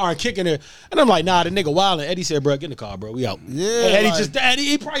in the car and kicking her. And I'm like, nah, the nigga wild. And Eddie said, bro, get in the car, bro. We out. Yeah. And Eddie,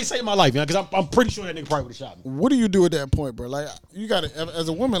 he probably saved my life, man, because I'm pretty sure that nigga probably would have shot me. What do you do at that point, bro? Like, you got to, as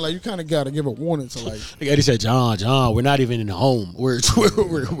a woman, like, you kind of got to give a warning to, like. Eddie said, John, we're not even in the home. We're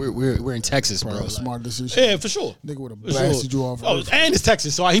in Texas, bro. Smart decision. Yeah, for sure. Nigga would have blasted you off. Oh, and it's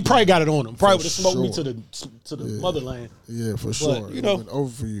Texas, so he probably got it on him. Probably would have smoked me to the motherland. Yeah, for sure. But, it's been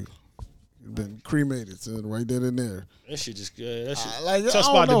over for you. You've been cremated, so right then and there. That shit just that shit. Like I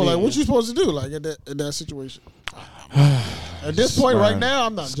don't know, like what you supposed to do, like in that situation. At this point, right now,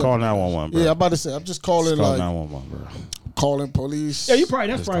 I'm not. Just call 911, bro. Yeah, I'm about to say, I'm just calling call like 911, bro. Calling police. Yeah, that's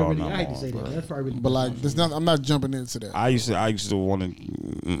just probably really. I hate to 911, say that. That's probably really. But like, there's not. I'm not jumping into that. I used to want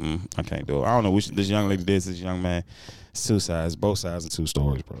to. I can't do it. I don't know which this young lady did. This young man. It's two sides, both sides and two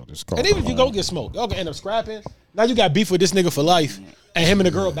stories, bro. Just call and even if you go get smoked, y'all gonna end up scrapping. Now you got beef with this nigga for life, and him and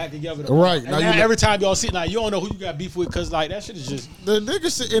the girl back together. Right. Now every time y'all see, now you don't know who you got beef with because like that shit is just. The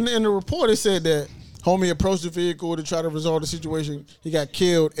nigga said, in the report it said that homie approached the vehicle to try to resolve the situation. He got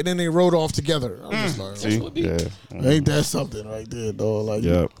killed, and then they rode off together. I'm just like, ain't that something right there, dog?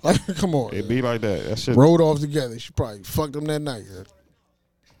 Like, like come on, it be like that. That shit. Rode off together. She probably fucked him that night.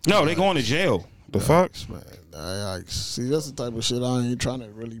 No, they going to jail. The fuck, man. See, that's the type of shit I ain't trying to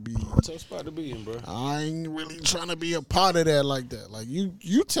really be. Tough spot to be in, bro. I ain't really trying to be a part of that like that. Like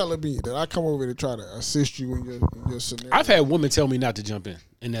you telling me that I come over to try to assist you in your scenario. I've had women tell me not to jump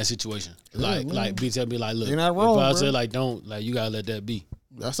in that situation. Like be tell me like, look, you're not wrong, if I bro. say like don't, like you gotta let that be.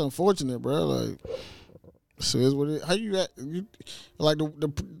 That's unfortunate, bro. Like, so is what it. How you at? Like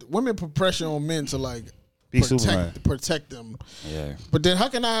the women put pressure on men to like protect them. Yeah. But then how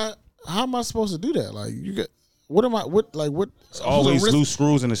am I supposed to do that? Like you get. What? It's always loose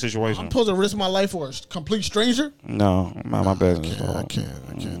screws in the situation. I'm supposed to risk my life for a complete stranger? No, not my business. I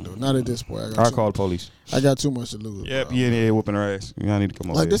can't do it. Not at this point. I call the police. I got too much to lose. Yep, you in here whooping her ass. I need to come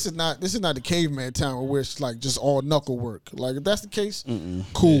over. Like here. this is not the caveman town where it's like just all knuckle work. Like if that's the case,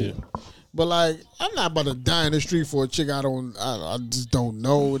 cool. Yeah. But like I'm not about to die in the street for a chick I just don't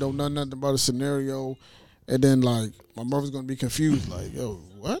know. Don't know nothing about a scenario, and then like my mother's gonna be confused. Like yo,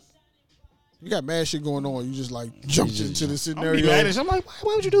 what? You got mad shit going on. You just like jumped into the scenario. I'm like,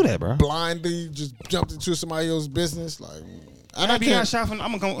 why would you do that, bro? Blindly just jumped into somebody else's business. Like, he got shot for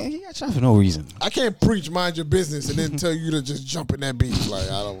no reason. I can't preach mind your business and then tell you to just jump in that beach. Like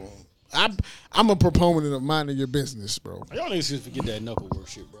I'm a proponent of minding your business, bro. Y'all niggas just forget that knuckle work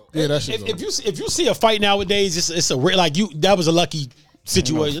shit, bro. Yeah, that shit. If you see a fight nowadays, it's a like you. That was a lucky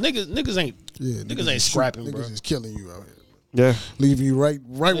situation. Niggas ain't scrapping, bro. Niggas is killing you out here. Yeah, leaving you right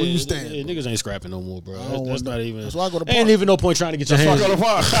where you stand. Yeah, niggas ain't scrapping no more, bro. That's not even. That's why I go to park. Ain't even no point trying to get your hands. That's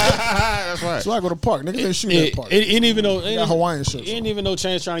why I go to park. That's right. That's why I go to park. Niggas ain't shooting at park. Ain't even no Hawaiian shirts. Ain't even no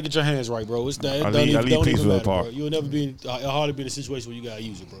chance trying to get your hands right, bro. It's that. I leave peaceful at park. You'll never be. Hardly be in a situation where you gotta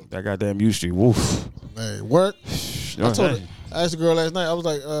use it, bro. That goddamn Shiesty. Woof. Hey, work. I asked the girl last night. I was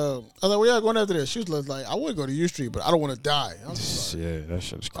like, where y'all going after this? She was like, I would go to U Street, but I don't want to die. I was like, yeah, that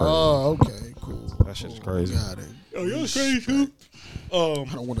shit is crazy. Oh, okay, cool. That shit is crazy. Got it. Oh, you're crazy too. I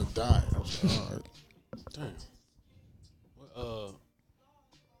don't want to die. I was like, all right. Damn.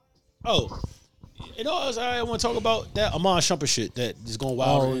 You know what I want to talk about? That Amon Shumper shit that is going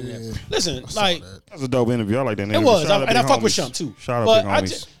wild. Yeah. Listen, like that's a dope interview. I like that. It was, and I fuck with Shump too. Shout out, big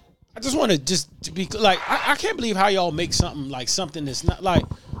homies. I just want to be like, I can't believe how y'all make something that's not like.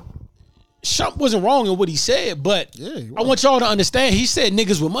 Shump wasn't wrong in what he said, but I want y'all to understand he said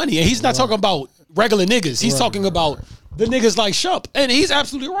niggas with money, and he's not talking about regular niggas. He's talking about the niggas like Shump, and he's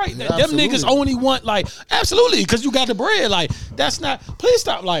absolutely right. Yeah, Them niggas only want absolutely because you got the bread. Like that's not. Please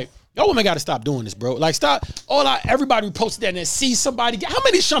stop. Like Y'all women got to stop doing this, bro. Like, stop. Everybody who posted that and then see somebody. How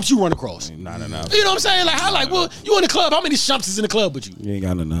many shumps you run across? Not enough. You know what I'm saying? Like, well, you in the club. How many shumps is in the club with you? You ain't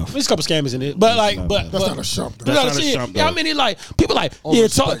got enough. There's a couple scammers in it, but that's not a shump. That's not a shump, though. How many people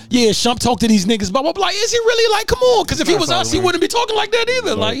shump talk to these niggas, but like, is he really like? Come on, because if he was us, he wouldn't be talking like that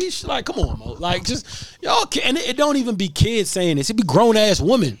either. Like, he's like, come on, Mo. Like, just y'all. And it don't even be kids saying this. It be grown ass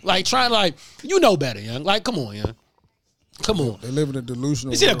women like trying you know better, young. Like, come on, young. Come on. They live in a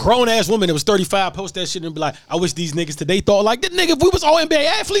delusional You see a grown ass woman that was 35 post that shit and be like, I wish these niggas today thought like that. Nigga, if we was all NBA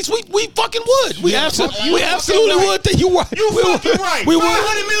athletes, we fucking would. We absolutely would think you were. You fucking right. We would.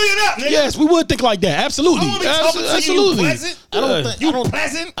 500 million up, nigga. Yes, we would think like that. Absolutely. Absolutely.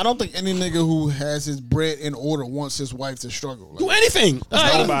 I don't think any nigga who has his bread in order wants his wife to struggle. Like, do anything.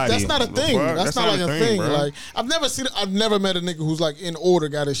 That's not a thing. Bro, that's not like a thing. bro. Like I've never met a nigga who's like in order,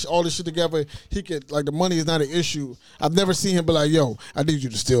 got all this shit together. He could like the money is not an issue. I've never seen him be like, yo, I need you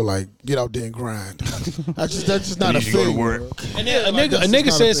to still like get out there and grind. That's just not a thing. Go to work. And then a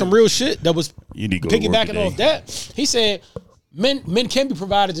nigga said some real shit that was piggybacking off that. He said men can be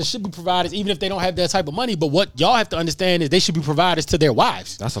providers and should be providers even if they don't have that type of money. But what y'all have to understand is they should be providers to their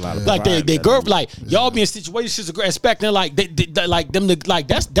wives. That's a lot of like they girl like y'all be in situations expecting like they like them to like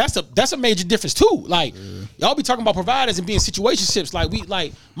that's a major difference too. Like y'all be talking about providers and being situationships.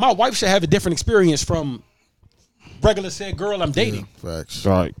 Like my wife should have a different experience from regular said girl I'm dating. Facts.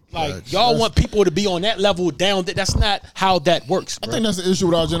 Right. Like y'all want people to be on that level down. That's not how that works. I think that's the issue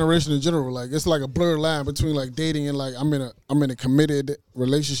with our generation in general. Like it's like a blurred line between like dating and like I'm in a committed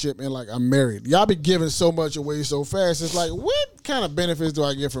relationship and like I'm married. Y'all be giving so much away so fast. It's like what kind of benefits do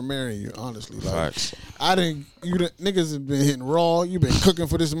I get from marrying you? Honestly, like niggas have been hitting raw. You've been cooking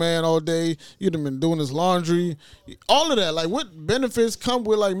for this man all day. You've been doing his laundry. All of that. Like what benefits come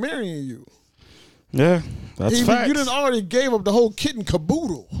with like marrying you? Yeah, that's facts. You done already gave up the whole kit and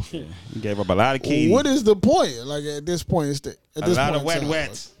caboodle. You gave up a lot of keys. What is the point? Like at this point, a lot of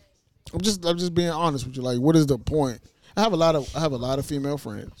wets. I'm just being honest with you. Like, what is the point? I have a lot of female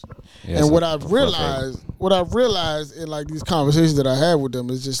friends, yeah, and what I've realized in like these conversations that I have with them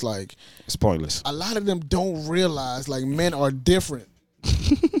is just like it's pointless. A lot of them don't realize like men are different.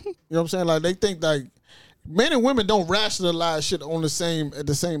 You know what I'm saying? Like they think like. Men and women don't rationalize shit at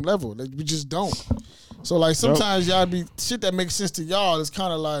the same level. We just don't. So like sometimes y'all be shit that makes sense to y'all. It's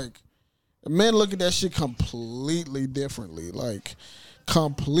kind of like men look at that shit completely differently. Like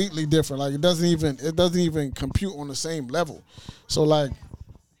completely different. Like it doesn't even compute on the same level. So like,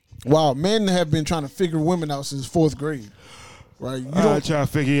 wow, men have been trying to figure women out since 4th grade. Right, you don't try to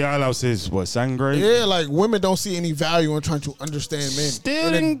figure y'all out since what 2nd grade? Yeah, like women don't see any value in trying to understand men.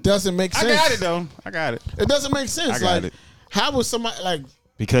 And it doesn't make sense. I got it though. I got it. It doesn't make sense. I got it. How would somebody like?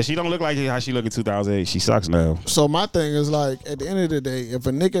 Because she don't look like how she looked in 2008. She sucks now. So my thing is like, at the end of the day, if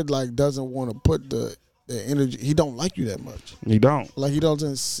a nigga like doesn't want to put the energy, he don't like you that much. He don't. Like he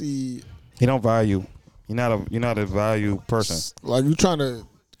doesn't see. He don't value. You're not a value person. Like you trying to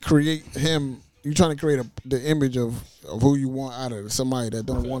create him. You trying to create the image of who you want out of somebody that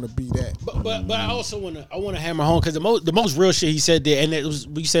don't want to be that. But I also want to hammer home because the most real shit he said there, and it was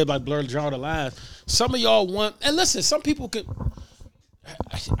we said like blur draw the lines. Some of y'all want, and listen, some people could.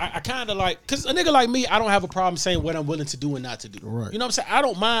 I kind of like because a nigga like me, I don't have a problem saying what I'm willing to do and not to do. Right. You know what I'm saying? I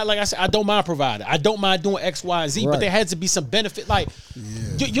don't mind. Like I said, I don't mind providing. I don't mind doing X, Y, Z. Right. But there has to be some benefit. Like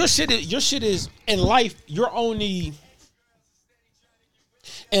your shit is in life. You're only.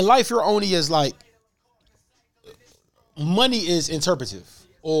 In life, you're only as like money is interpretive,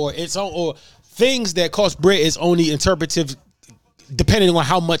 or things that cost bread is only interpretive, depending on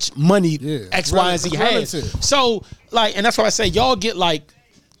how much money X, Y, and Z has. So, like, and that's why I say y'all get like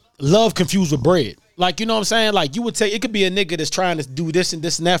love confused with bread. Like, you know what I'm saying? Like, you would take, it could be a nigga that's trying to do this and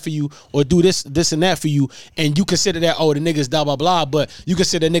this and that for you, or do this and that for you, and you consider that, oh, the nigga's blah, blah, blah, but you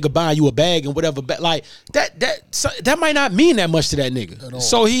consider that nigga buying you a bag and whatever. But like, that might not mean that much to that nigga.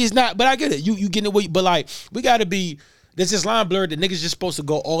 So he's not, but I get it. You getting it, but like, we gotta be, there's this line blurred that niggas just supposed to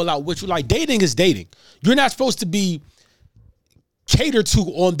go all out with you. Like, dating is dating. You're not supposed to be cater to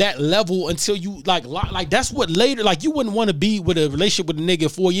on that level until you like that's what later, like, you wouldn't want to be with a relationship with a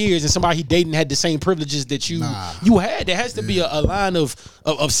nigga 4 years and somebody he dating had the same privileges that you had. There has to be a line of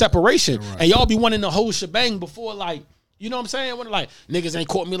separation, and y'all be wanting the whole shebang before, like, you know what I'm saying, when like niggas ain't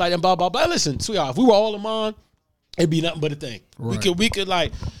caught me like that, blah blah blah. Listen, sweetheart, if we were all in on, it'd be nothing but a thing. We could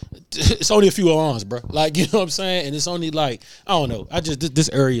like, it's only a few arms, bro. Like, you know what I'm saying? And it's only like, I don't know. I just this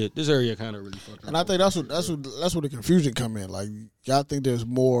area kind of really fucked up. And I think that's where the confusion come in. Like, y'all think there's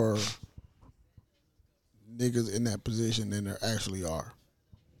more niggas in that position than there actually are.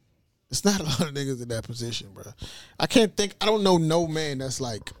 It's not a lot of niggas in that position, bro. I don't know no man that's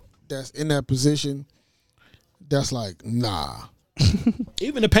like that's in that position, that's like, nah.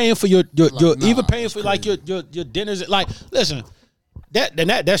 Even the paying for your Nah, even paying for crazy. like your dinners. Like, listen,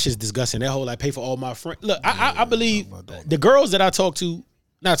 that shit's disgusting. That whole like pay for all my friends. Look, I believe the girls that I talk to,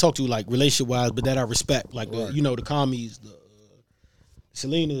 not talk to like relationship wise, but that I respect, like the, you know, the commies, the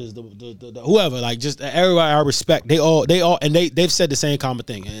Selena's, the whoever, like just everybody I respect. They all and they've said the same common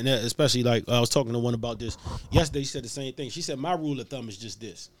thing, and especially like I was talking to one about this yesterday. She said the same thing. She said my rule of thumb is just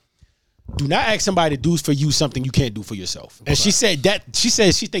this: do not ask somebody to do for you something you can't do for yourself. And she said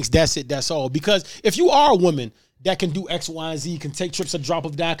she thinks that's it, that's all. Because if you are a woman that can do X, Y, and Z, can take trips a drop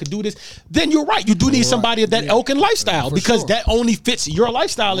of a dime, can do this, then you're right. You do need somebody of that ilk and lifestyle, because that only fits your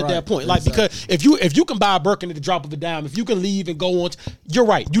lifestyle at that point. Like, because if you can buy a Birkin at the drop of a dime, if you can leave and go on, you're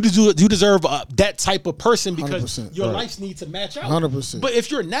right. You deserve that type of person, because your life needs to match out. 100%. But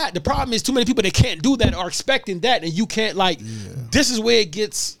if you're not, the problem is too many people that can't do that are expecting that, and you can't this is where it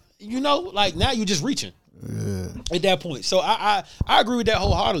gets, you know, like now you're just reaching. Yeah. At that point. So I agree with that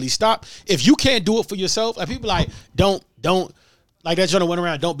wholeheartedly. Stop. If you can't do it for yourself, like people like don't like that journal went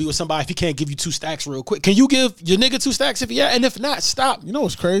around, don't be with somebody if he can't give you 2 stacks real quick. Can you give your nigga 2 stacks and if not, stop. You know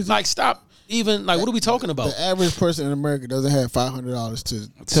what's crazy? Like, stop. Even like, what are we talking about? The average person in America doesn't have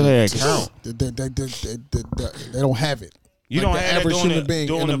 $500 to their account. They don't have it. You like don't have average that human being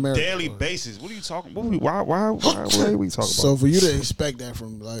doing in a America. daily basis. What are you talking about? Why are we talking about? So for you to expect that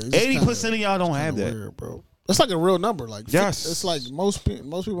from like 80% of y'all don't have that, weird, bro. That's like a real number. Like, yes, it's like most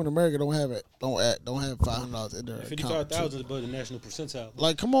people in America don't have it. Don't have $500 in their account. 55,000 is above the national percentile.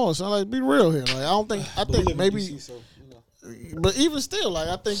 Like, come on, son. Like, be real here. Like, I think maybe. DC, so, you know. But even still, like,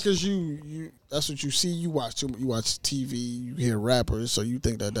 I think because you that's what you see. You watch TV. You hear rappers, so you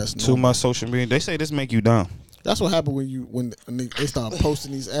think that's normal. Too much social media. They say this make you dumb. That's what happened when they start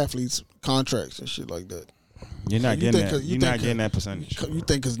posting these athletes contracts and shit like that. You're not getting that. You're not getting that percentage. You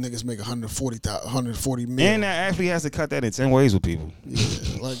think because niggas make 140 million, and that athlete has to cut that in 10 ways with people. Yeah,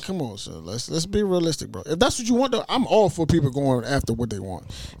 like, come on, son. Let's be realistic, bro. If that's what you want, though, I'm all for people going after what they want.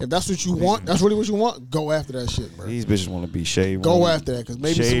 If that's what you want, that's really what you want, go after that shit, bro. These bitches want to be shade Go room, after that, because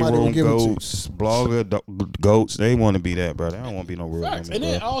maybe shade somebody will room give goats, it to you. blogger goats. They want to be that, bro. They don't want to be no real women, And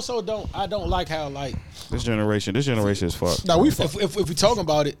then bro. also I don't like how like This generation is fucked. Now we if we talking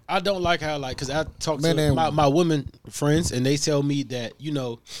about it, I don't like how like, because I talk Man, to my women friends and they tell me that, you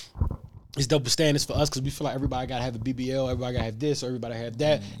know, it's double standards for us because we feel like everybody gotta have a BBL, everybody gotta have this, or everybody have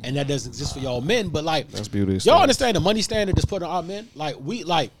that, and that doesn't exist for y'all men. But like, That's beauty. y'all understand the money standard that's put on our men?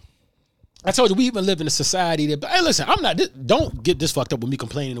 Like, I told you, we even live in a society that, but hey, listen, don't get this fucked up with me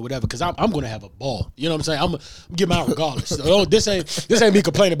complaining or whatever, because I'm going to have a ball. You know what I'm saying? I'm going to get mine regardless. So this ain't me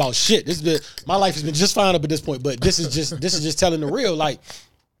complaining about shit. My life has been just fine up at this point, but this is just telling the real. Like,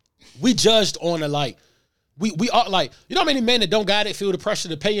 we judged on a, like, we are like, you know how many men that don't got it feel the pressure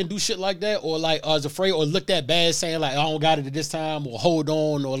to pay and do shit like that, or like is afraid or look that bad saying like, I don't got it at this time, or hold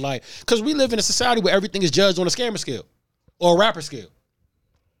on, or like, because we live in a society where everything is judged on a scammer scale or a rapper scale.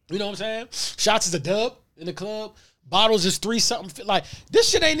 You know what I'm saying? Shots is a dub in the club. Bottles is 3 something. Like, this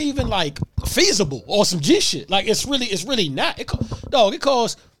shit ain't even like feasible or some G shit. Like, it's really not. It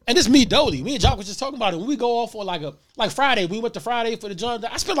costs. And it's me, Dolly. Me and Jock was just talking about it. When we go off on like Friday, we went to Friday for the John.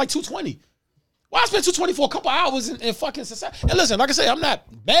 I spent like $220. Well, I spent $220 for a couple hours in fucking society. And listen, like I say, I'm not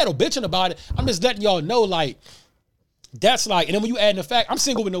bad or bitching about it. I'm just letting y'all know, like, that's like, and then when you add in the fact, I'm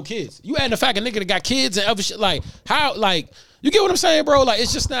single with no kids. You add in the fact a nigga that got kids and other shit, like, how, like, you get what I'm saying, bro? Like,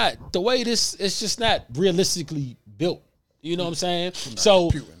 it's just not, the way it's just not realistically built. You know what I'm saying?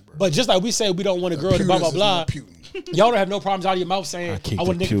 So, but just like we say, we don't want a girl to blah, blah, blah. Y'all don't have no problems out of your mouth saying, I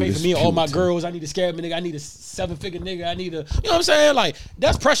want a nigga to pay for me and all my girls. I need a scab nigga. I need a 7-figure nigga. I need a, you know what I'm saying? Like,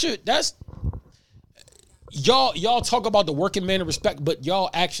 that's pressure. That's, Y'all talk about the working man and respect, but y'all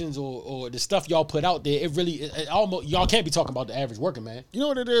actions or the stuff y'all put out there, it almost, y'all can't be talking about the average working man. You know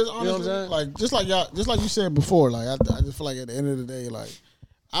what it is, honestly? You know what I'm saying? Like, just like you said before, like, I just feel like at the end of the day, like,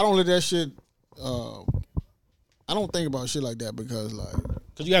 I don't let that shit, I don't think about shit like that because, like,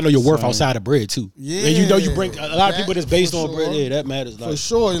 because you gotta know your worth outside of bread too. Yeah, and you know you bring a lot of people that's based on bread. Yeah, that matters. For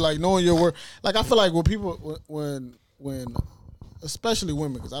sure, like knowing your worth. Like, I feel like when people when especially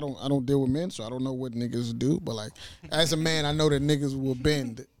women, because I don't deal with men, so I don't know what niggas do. But like, as a man, I know that niggas will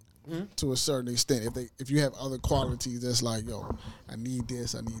bend to a certain extent if you have other qualities that's like, yo, I need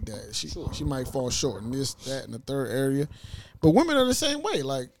this, I need that. She might fall short in this, that, and the third area. But women are the same way.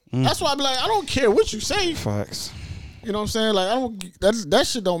 Like, that's why I be like, I don't care what you say. Facts. You know what I'm saying? Like, that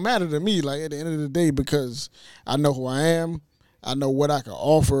shit don't matter to me. Like, at the end of the day, because I know who I am, I know what I can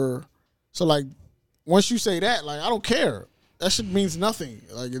offer. So like, once you say that, like, I don't care. That shit means nothing.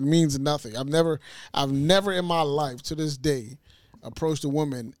 Like, it means nothing. I've never in my life to this day approached a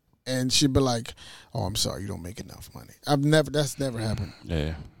woman and she'd be like, "Oh, I'm sorry, you don't make enough money." That's never happened.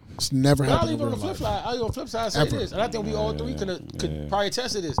 Yeah. It's never But happened. I'll leave on the flip side say this, and I think we all three could probably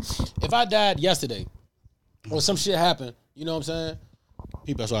attest to this. If I died yesterday, or some shit happened, you know what I'm saying?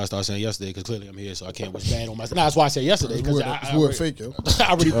 People, that's why I started saying yesterday, because clearly I'm here, so I can't wish bad on myself. Nah, that's why I say yesterday, because We're fake, yo.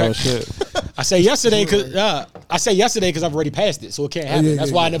 I already shit. I say yesterday because I've already passed it, so it can't happen.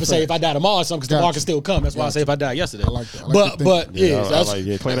 That's why I never say if I die tomorrow or something, because tomorrow can still come. That's why I say if I die yesterday. I like that.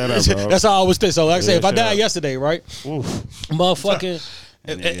 Play that out, bro. That's how I always think. So like I say, if I die yesterday, right, motherfucking,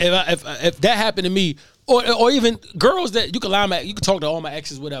 if that happened to me, or even girls that you can talk to all my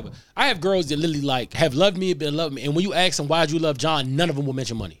exes, whatever. I have girls that literally like have loved me, been loved me, and when you ask them why'd you love John, none of them will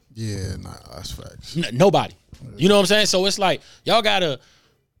mention money. Yeah, nah, that's facts. Nobody. You know what I'm saying? So it's like y'all gotta.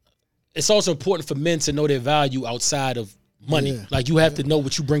 It's also important for men to know their value outside of money. Yeah. Like you have to know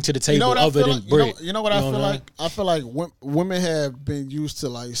what you bring to the table other than bread. You know what I feel like? I feel like women have been used to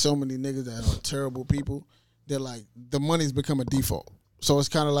like so many niggas that are terrible people. They're like the money's become a default. So it's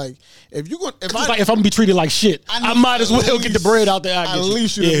kind of like if I'm gonna be treated like shit, I might as well get the bread out there. I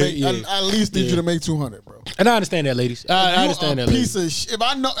least need you to make 200, bro. And I understand that, ladies. I understand that. Piece of shit.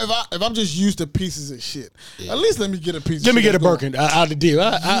 If I'm just used to pieces of shit, at least let me get a piece. Let me get a Birkin out the deal.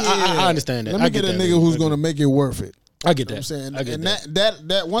 I understand that. Let me get a nigga who's gonna make it worth it. I get that. I'm saying, and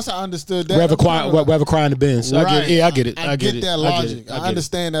that once I understood that, whether crying the Benz. Right. I get it. I get that logic. I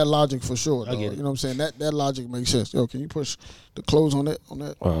understand that logic for sure. You know what I'm saying? That logic makes sense. Yo, can you push the clothes on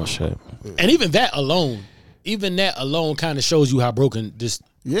that? Oh shit. And even that alone kind of shows you how broken this.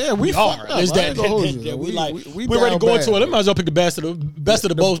 Yeah, we are. Is that we're already going to it. Let me might as well pick the best of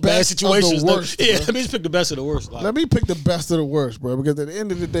the most bad situations. Let me just pick the best of the worst. Let me pick the best of the worst, bro. Because at the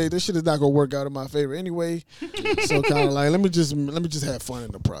end of the day, this shit is not gonna work out in my favor anyway. So kind of like let me just have fun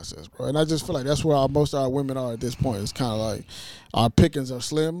in the process, bro. And I just feel like that's where most of our women are at this point. It's kind of like our pickings are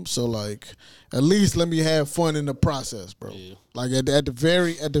slim. So like at least let me have fun in the process, bro. Yeah. Like at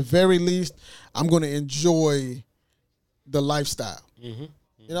the very least, I'm gonna enjoy the lifestyle. Mm-hmm.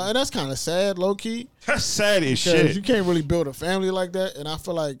 You know, and that's kind of sad, low key. That's sad as shit. You can't really build a family like that. And I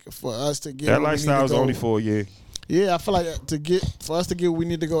feel like for us to get that lifestyle is only for a year. Yeah, I feel like for us to get, we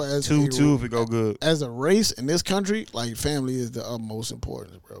need to go as two if it go good. As a race in this country, like family is the utmost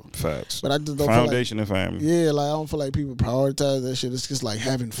importance, bro. Facts. But I just don't foundation feel like, of family. Yeah, like I don't feel like people prioritize that shit. It's just like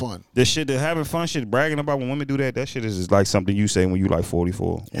having fun. The shit that having fun shit, bragging about when women do that shit is like something you say when you like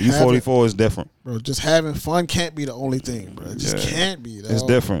 44. When you 44 is different. Bro, just having fun can't be the only thing, bro. It just can't be. It's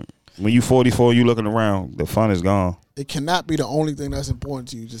different. When you 44, you looking around, the fun is gone. It cannot be the only thing that's important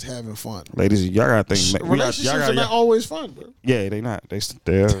to you, just having fun. Ladies, y'all gotta think. Relationships are not always fun, bro. Yeah, they not.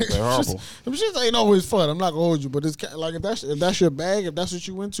 They're horrible. Them shits ain't always fun. I'm not gonna hold you, but it's like if that's your bag, if that's what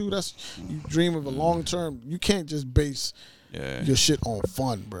you into, you dream of a long term. You can't just base your shit on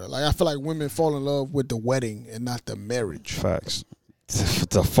fun, bro. Like I feel like women fall in love with the wedding and not the marriage. Facts.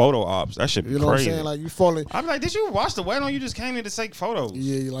 The photo ops. That shit be crazy. You know what I'm saying? Like you falling. I'm like, did you watch the wedding or you just came in to take photos?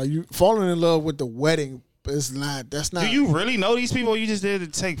 Yeah, like you falling in love with the wedding. But it's not. That's not. Do you really know these people? Or you just there to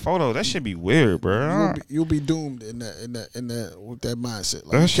take photos. That should be weird, bro. You'll be doomed in that with that mindset.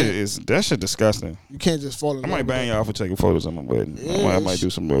 Like, that shit disgusting. You can't just fall in love. I might bang y'all for taking photos on my wedding. Yeah, I might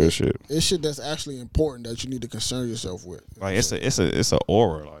do some weird shit. It's shit that's actually important that you need to concern yourself with. Like it's a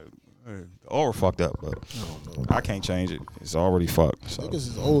aura. Like the aura fucked up, but I can't change it. It's already fucked. So. Niggas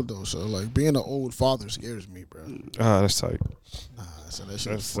is old though, so like being an old father scares me, bro. That's tight. Nah, so that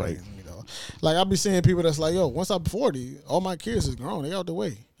shit frightens me though. Like I be seeing people that's like, yo, once I'm 40, all my kids is grown, they out the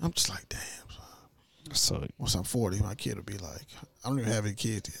way. I'm just like, damn. So once I'm 40, my kid will be like, I don't even have any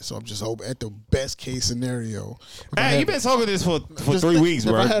kids yet, so I'm just hoping at the best case scenario. Hey, you've been talking this for 3 weeks,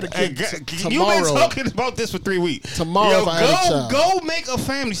 bro. You've been talking about this for 3 weeks. Tomorrow, if I had a child. Go make a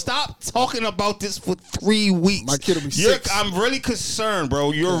family. Stop talking about this for 3 weeks. My kid will be 6. I'm really concerned,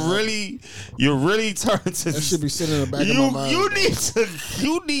 bro. You're really turning to. That should be sitting in the back of my mind.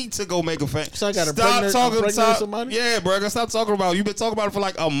 You need to go make a family. So I got to somebody. Yeah, bro. Stop talking about it. You've been talking about it for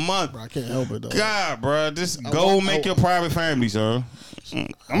like a month. Bro, I can't help it though. God, bro, just go make your private family, sir.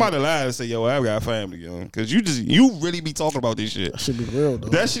 I'm about to lie and say, yo, I've got a family, yo. Because you really be talking about this shit. That should be real, though.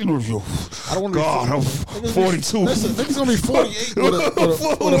 That shit was, I don't want to God, I'm 42. Listen, niggas gonna be 48 with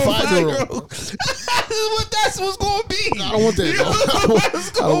a 5-year-old. That's what's gonna be. I don't want that.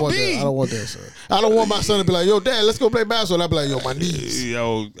 I don't want that, sir. I don't want my son to be like, yo, dad, let's go play basketball. I'll be like, yo, my knees.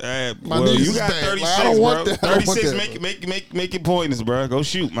 Yo, my knees. You got 36, like, I don't want that. 36, make it pointless, bro. Go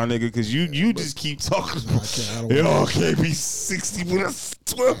shoot, my nigga, because you just keep talking. I can't be 60 with a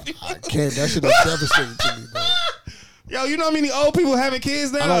 12. I can't. That shit is devastating to me, bro. Yo, you know how many old people having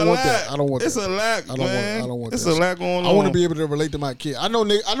kids now? I don't want that. I don't want it's that. a lot, man. I don't want it's that. a lot going on. I want to be able to relate to my kid. I know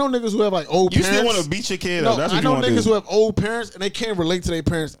niggas who have like old You parents. still want to beat your kid No, up. That's what I know you want to niggas do. who have old parents and they can't relate to their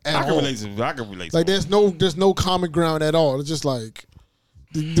parents at all. I can relate to Like them. there's no common ground at all. It's just like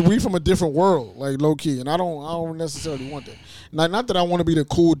we from a different world, like low key, and I don't necessarily want that. Not that I want to be the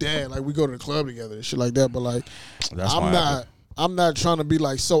cool dad, like we go to the club together and shit like that, but like I'm not trying to be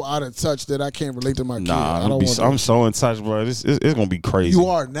like so out of touch that I can't relate to my kid. I'm so in touch, bro. It's gonna be crazy. You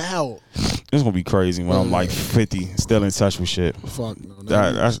are now. It's gonna be crazy when I'm like 50, still in touch with shit. Fuck no.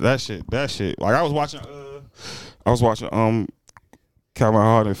 That shit. Like I was watching Kevin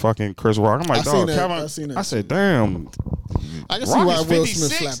Hart and fucking Chris Rock. I'm like, dog, Kevin. I said, damn. I can see why Will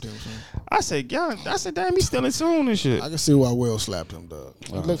Smith slapped him. I said, damn, he's still in tune and shit. I can see why Will slapped him, dog.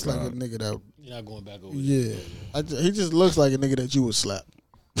 He looks like a nigga that. You're not going back over. Yeah, he just looks like a nigga that you would slap.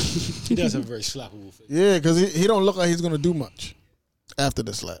 He does have a very slappable face. Yeah, because he don't look like he's gonna do much after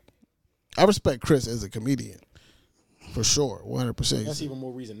the slap. I respect Chris as a comedian, for sure, 100%. That's even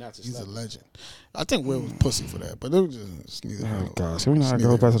more reason not to slap. He's a legend. I think Will was pussy for that, but it was just neither here nor there. Gosh, we not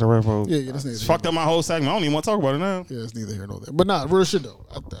go back to the Red Bull. Yeah, that's neither. Fucked up my whole segment. I don't even want to talk about it now. Yeah, it's neither here nor there. But nah, real shit though.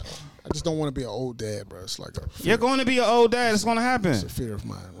 I just don't want to be an old dad, bro. It's like you're going to be an old dad. It's going to happen. It's a fear of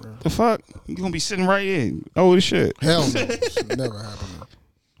mine, bro. The fuck? You're going to be sitting right here, old as shit. Hell no. Should never happen.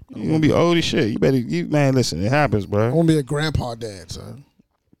 You're going to be old as shit. Man, listen, it happens, bro. I want to be a grandpa dad, son.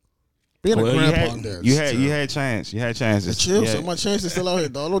 Being a grandpa dad. You had chance. You had chances. Chill, so my chance is still out here,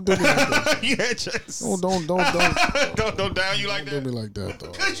 dog. Don't do me like that. You had chances. Don't Don't down you like that. Don't do me like that,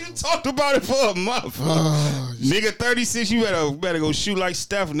 dog. Because you talked about it for a month. Nigga, 36, you better go shoot like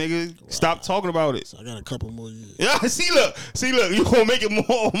Steph, nigga. Wow. Stop talking about it. So I got a couple more years. Yeah, see, look. You gonna make it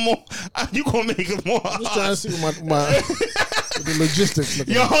more. You gonna make it more. I'm just trying to see what the logistics look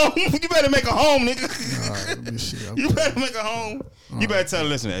your like. home. You better make a home, nigga. All right, let me see. You better make a home. You better tell her,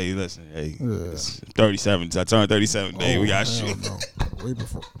 listen, hey. Yeah. 37. I turned 37 today. We got shit. No. Way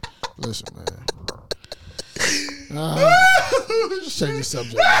before. Listen, man. Just change the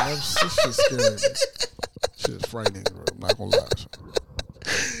subject, man. This shit's scary. Man. Shit's frightening, bro. I'm not gonna lie.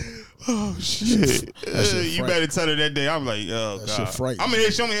 Oh shit! You better tell her that day. I'm like, oh that god. Shit frightening. I'm in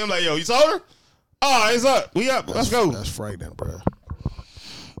here showing him like, yo, you told her? Oh, it's up. We up. Let's go. That's frightening, bro.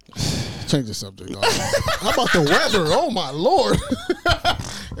 Change the subject, dog. How about the weather? Oh my lord.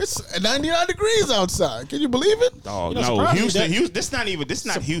 It's 99 degrees outside. Can you believe it? Oh, no. Houston. This not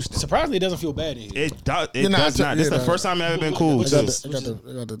Houston. Surprisingly, it doesn't feel bad in here. It does not. This is the first time I've ever been cool. I got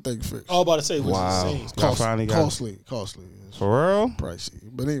the thing fixed. I was about to say, wow. Costly. For real? Pricey.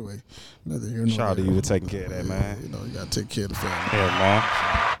 But anyway, nothing here. Shout out to you for taking care of that, man. You know, you got to take care of the family.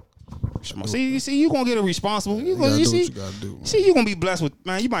 Yeah, man. See, you gonna get a responsible. You gotta do what you gotta do, man. See, you gonna be blessed with,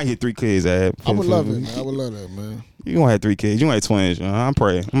 man. You might hit 3 kids. I would love it, man. I would love that, man. You gonna have 3 kids. You gonna have twins. I'm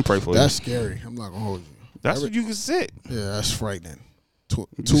praying. I'm praying for you. That's scary. I'm not gonna hold you. That's what you can sit. Yeah, that's frightening. Two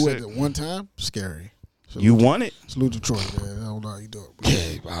at one time, scary. You want it? Salute Detroit, man. I don't know how you do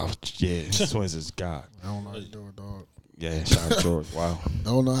it, bro. Yeah. Twins is God. I don't know how you do it, dog. Yeah, shout out to George. Wow. I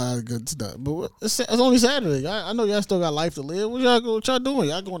don't know how it's done. But it's only Saturday. I know y'all still got life to live. What y'all doing?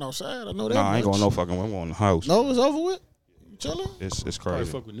 Y'all going outside? I know that. Nah, I ain't going no fucking way. I'm going in the house. No, it's over with? You chilling? It's crazy. Probably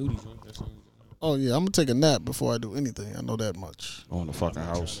fuck with nudies, man. Oh, yeah. I'm going to take a nap before I do anything. I know that much. Going to fucking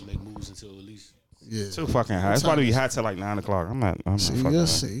house. Trying to make moves until at least. Yeah. Too fucking high. It's about to be hot till like 9 o'clock. I'm not fucking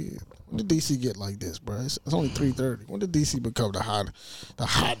see. When did DC get like this, bro? It's only 3:30. When did DC become the hot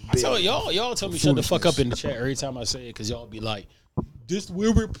bit? Y'all tell me shut the fuck up in the chat every time I say it, because y'all be like, this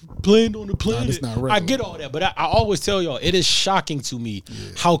where we're playing on the planet. I get all that, but I always tell y'all, it is shocking to me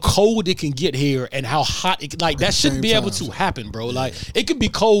how cold it can get here and how hot it, like that shouldn't be able to happen, bro. Like it could be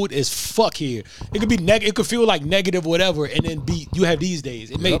cold as fuck here. It could be it could feel like negative whatever, and then you have these days.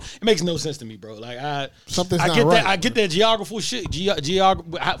 It makes no sense to me, bro. Like I get that. I get that geographical shit.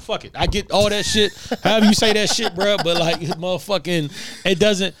 Fuck it. I get all that shit. However you say that shit, bro. But like motherfucking, it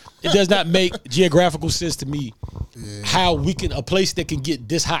does not make geographical sense to me. Yeah. How a place that can get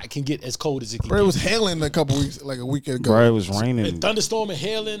this hot can get as cold as it can. Bro, it was hailing a couple weeks, like a week ago. Bro, it was raining. And thunderstorm and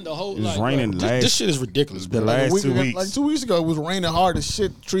hailing the whole. It was raining. This shit is ridiculous. The last 2 weeks. Like 2 weeks ago, it was raining hard as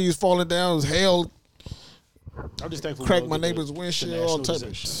shit. Trees falling down. It was hail. I'm just thankful. Cracked my neighbor's windshield. All type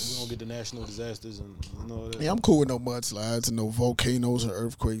of shit. We don't get the national disasters and all that. Yeah, I'm cool with no mudslides and no volcanoes and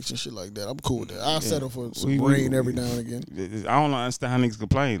earthquakes and shit like that. I'm cool with that. I'll settle for some rain every now and again. I don't understand how niggas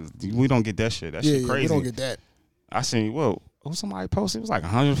complain. We don't get that shit. That shit crazy. We don't get that. I seen, somebody posted, it was like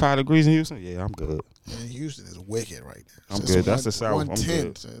 105 degrees in Houston. Yeah, I'm good. Man, Houston is wicked right now. I'm good. That's the South. I'm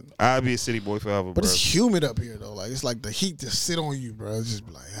good. I'll be a city boy forever, but bro. It's humid up here, though. Like, it's like the heat just sit on you, bro. It's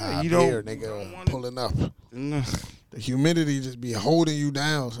just like, here, nigga, pulling up. the humidity just be holding you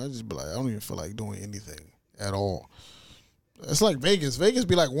down. So I just be like, I don't even feel like doing anything at all. It's like Vegas. Vegas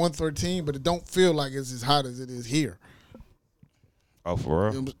be like 113, but it don't feel like it's as hot as it is here. Oh, for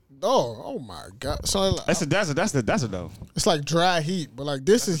real? Oh my God! So That's a though. It's like dry heat, but like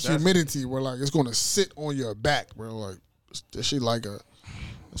this is humidity where like it's gonna sit on your back, bro. Like this shit like a.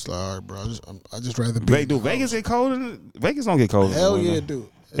 It's like, all right, bro. I just rather be. Do Vegas get cold? Vegas don't get cold. Hell yeah, dude.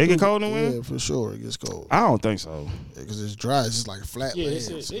 It get cold in winter? Yeah, for sure. It gets cold. I don't think so. Because it's dry. It's just like flat land.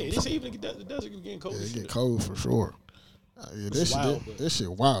 It's even the desert getting cold. Yeah, it get cold for sure. This shit,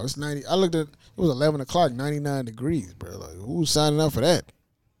 wow. It's 90. I looked at it was 11 o'clock, 99 degrees, bro. Like, who's signing up for that?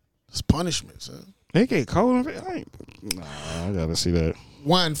 It's punishment, son. It get cold in Vegas? I gotta see that.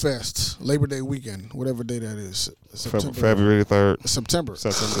 Wine Fest, Labor Day weekend, whatever day that is. February 3rd. September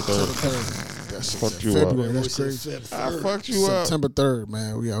 3rd. That's fucked you February. up. That's crazy. I fucked you up. September 3rd,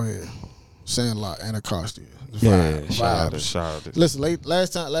 man. We out here. Sandlot, Anacostia. Yeah, shout out. Listen,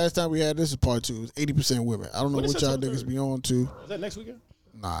 last time we had this is part 2. It was 80% women. I don't know what y'all niggas be on to. Is that next weekend?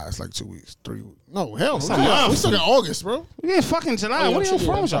 Nah, it's like 2 weeks, 3 weeks. No, hell, we still got August, bro. Yeah, fucking July. What are you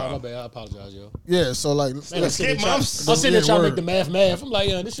from, y'all? My bad. I apologize, yo. Yeah, so like, let's skip months. I'm sitting there trying to make the math. I'm like,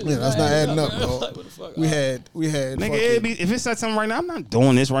 this shit. Yeah, that's not adding up, bro. Like, what the fuck? We had. Nigga, if it's at something right now, I'm not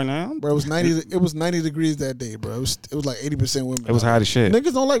doing this right now. Bro, it was 90 degrees that day, bro. It was like 80% women. It was hot as shit.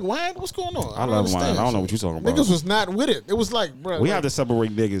 Niggas don't like wine. What's going on? I love wine. I don't know what you talking about. Niggas was not with it. It was like, bro. We have to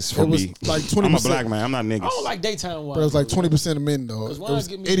separate niggas from me. Like 20%. I'm a black man. I'm not niggas. I don't like daytime wine. But it was like 20% of men, though. It was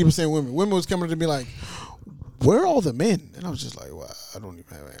 80% women. Women was coming to me like, where are all the men? And I was just like, well, I don't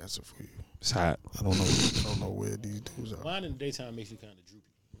even have an answer for you. It's hot. I don't know where these dudes are. Wine in the daytime makes you kind of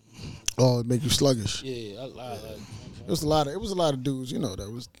droopy. Oh, it make you sluggish. Yeah, It was a lot of dudes, that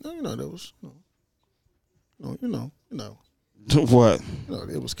was What?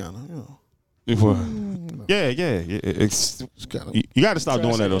 It was kind of, What? Yeah. It's kind of. You got to stop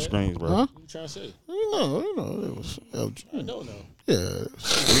doing that on screens, bro. Huh? What you trying to say? It was. I don't know. Yeah,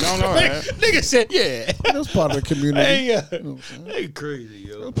 We don't know that. Nigga said, yeah. it was part of the community. They crazy,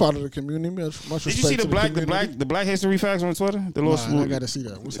 yo. It was part of the community. Much Did you see the black history facts on Twitter? The little I got to see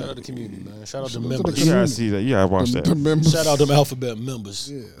that. What's Shout out that? to the community, man. Shout out to Salute the to the members. You gotta see that. You gotta watch The that. members. Shout out to them alphabet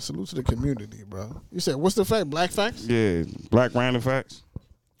members. Yeah, salute to the community, bro. You said what's the fact? Black facts? Yeah, black random facts.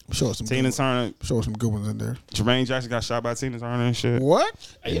 Show some Tina Turner. Show some good ones in there. Jermaine Jackson got shot by Tina Turner and shit. What?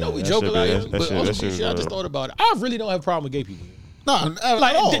 Hey, we that joke a shit lot, be- that but shit- on that some shit shit, I is just real. thought about it. I really don't have a problem with gay people. No,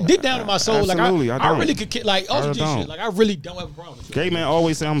 Like deep down in my soul, Absolutely, I like I don't. really could like I OG don't. shit. Like I really don't have a problem with it. Gay man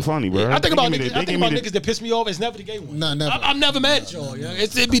always say I'm funny, bro. I think about niggas. I They think give about me the- niggas that piss me off. It's never the gay one. Nah, never. I'm never mad at y'all. Yeah,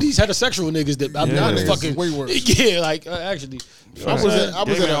 it be these heterosexual niggas that I'm Yeah. not Niggas fucking. is way worse. Yeah, like actually, I was at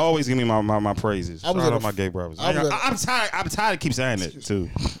Gay man a- always give me my praises. I was Shout at out a- my gay brothers. I was at- I'm tired of keep saying it too.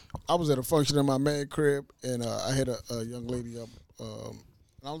 I was at a function in my man crib, and I had a young lady up, and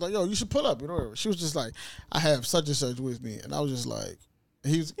I was like, "Yo, you should pull up." She was just like, "I have such and such with me," and I was just like,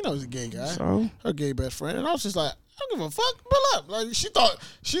 "He's, he's a gay guy, So? her gay best friend," and I was just like, "I don't give a fuck, pull up." Like she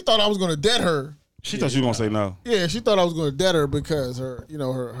thought I was gonna dead her. She thought you were gonna say no. Yeah, she thought I was gonna dead her because her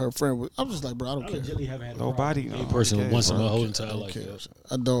friend was. I'm just like, bro, I don't care. legitimately haven't had Nobody. a person once in my whole entire I don't life. care.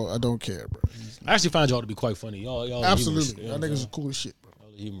 yo. I don't care, bro. I actually find y'all to be quite funny. Y'all Absolutely, Y'all y'all niggas are cool as shit, bro.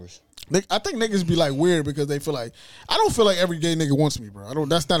 humorous. I think niggas be like weird because they feel like I don't feel like every gay nigga wants me, bro. I don't.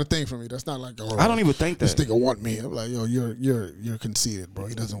 That's not a thing for me. That's not like I don't even think this that. nigga want me. I'm like, yo, you're conceited, bro.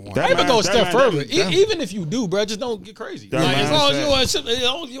 He doesn't want. That me. I even go a man- step that man- further. that- Even if you do, bro, just don't get crazy. That Like, as man long as said-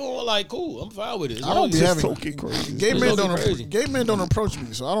 you don't like, cool. I'm fine with it. As I long don't as be it's- having don't get crazy. gay Just men don't don't get crazy. gay men don't approach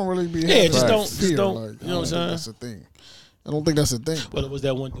me, so I don't really be. Yeah, having just that don't- fear, don't- like, you know what I'm I don't saying? think that's a thing. I don't think that's a thing. But it was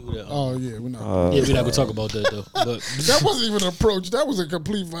that one dude that. Oh yeah, we're not. Yeah, we're not gonna talk about that though. But That wasn't even an approach. That was a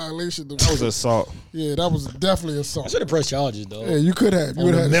complete violation. That was assault. Yeah, that was definitely I assault. should have pressed charges though. Yeah, you could have. You On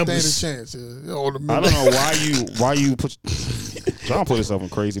would the have had a members. chance. Yeah. On the I members. don't know why you put John put himself in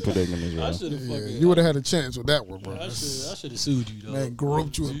crazy predicaments, I bro. should have Yeah, fucking. you would have had a chance with that one, bro. I should have sued you though. Man,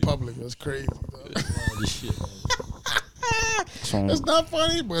 groped you in public. That's crazy. Dog. All this shit. Man. It's not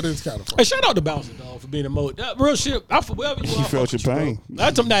funny, but it's kind of Hey, funny. shout out to Bouncer dog for being the most real shit. I for wherever you are. You I felt fuck with your you, pain. bro.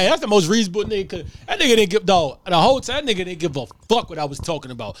 That's the most reasonable nigga. 'Cause that nigga didn't give dog the whole time. That nigga didn't give a fuck what I was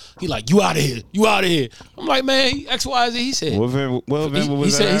talking about. He like, you out of here, you out of here. I'm like, man, XYZ. He said. What event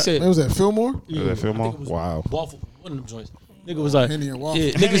was he that? said. That was at Fillmore. Was that Fillmore? it was Wow. Waffle. One of them joints. Nigga was like, Henny and Waffle.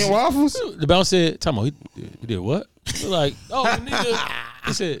 yeah, Henny niggas, and Waffles? The bounce said, "Time out, he did what?" We're like, oh, the nigga.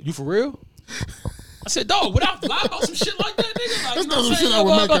 He said, "You for real?" I said, "Dog, without lie about some shit like that, nigga." Like, That's you know not what some I'm shit saying? I would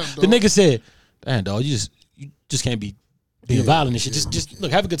Blah, make blah, up, blah. The dog. nigga said, "Damn, dog, you just can't be being violent and shit. Just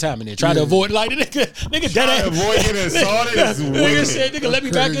look, have a good time in there. Try to avoid like the nigga dead ass. Avoid getting assaulted. Nigga said, nigga, let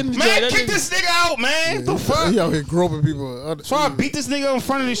me back in the Man, kick this nigga out, man. The fuck? He out here groping people. So I beat this nigga in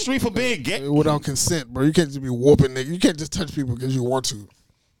front of the street for being gay without consent, bro. You can't just be whooping nigga. You can't just touch people because you want to.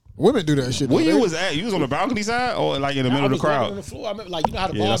 Women do that shit. Where you was at? You was on the balcony side or like in the middle of the crowd? On the floor. I remember, like, you know how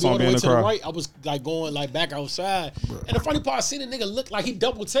the bar be all the way to the right? I was like going like back outside. Bro. And the funny part, I seen the nigga look like he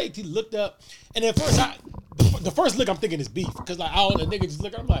double taked. He looked up. And at first, the first look I'm thinking is beef. Because like, the nigga just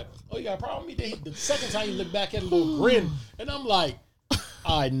look, I'm like, oh, you got a problem with me? The second time he looked back, he had a little grin. And I'm like,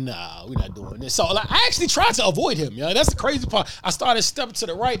 nah, we're not doing this. So like, I actually tried to avoid him. Yeah, that's the crazy part. I started stepping to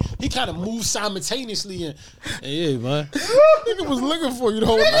the right. He kind of moved simultaneously, and yeah, man. Nigga was looking for you the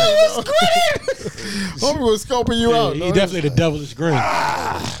whole night. Homie was scoping you out. He definitely the devilish grin.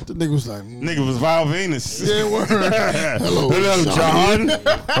 The nigga was like, nigga was Val Venus. Yeah, word. Hello, John.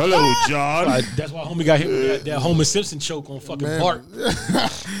 Hello, John. That's why homie got hit with that Homer Simpson choke on fucking Bart.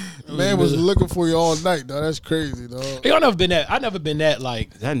 Man was looking for you all night, dog. That's crazy, dog. Hey, I never been that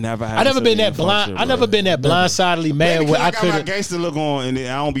like. That never happened. I never been that blind. I never been that blindsidedly mad where I could. I got my gangster look on and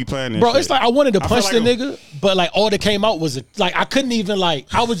I don't be playing that. Bro, shit. It's like I wanted to punch the nigga, but like all that came out was like I couldn't even like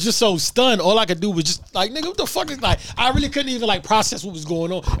I was just so stunned. All I could do was just like nigga, what the fuck is like I really couldn't even like process what was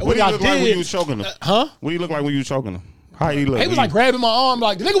going on. And what do you look like when you was choking him? Huh? What do you look like when you was choking him? How he look? He was like grabbing my arm,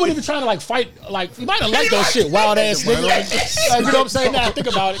 like the nigga wasn't even trying to like fight. Like he might have liked that shit, wild ass nigga. Like, you know what I'm saying? Now I think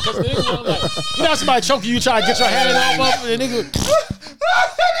about it, because the nigga was like, you know, somebody choking you, try to get your hand off, and the nigga.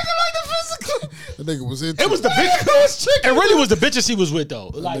 The nigga was into it. Was the bitch. It really was the bitches he was with though.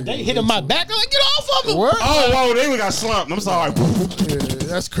 Like they hit him my back. They're like, get off of him. What? Oh, whoa, they got slumped. I'm sorry. Yeah,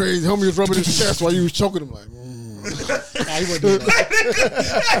 that's crazy. Homie was rubbing his chest while you was choking him like. Nah, he wasn't doing that.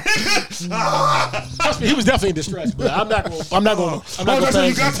 Trust me, he was definitely in distress. But I'm not going. That's what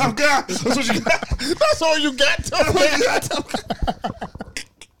you got, tough guy. That's what you got. That's all you got, tough guy.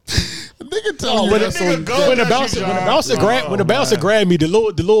 Nigga tell you that's when the bouncer grabbed me, the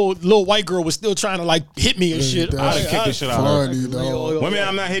little white girl was still trying to like hit me and shit. I'd kick the shit out of her. Dog. Women,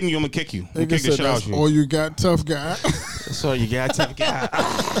 I'm not hitting you. I'm gonna kick you. I'm gonna kick the shit out of you. All you got, tough guy. That's all you got, tough guy.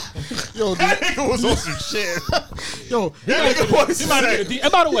 Yo, that nigga was on some shit. Yo, that nigga was.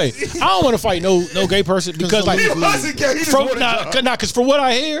 And by the way, I don't want to fight no gay person because like, because from what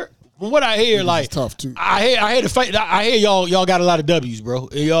I hear. From what I hear, like tough too. I hear the fight. I hear y'all got a lot of W's, bro.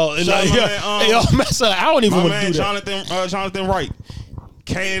 Y'all mess up. I don't even want to do that. Jonathan Wright,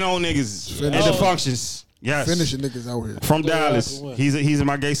 KO niggas at the functions. Yes, finishing niggas out here from Dallas. He's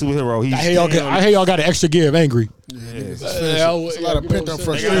my gay superhero. I hear y'all got an extra gear of angry. Yeah, it's a lot of pent up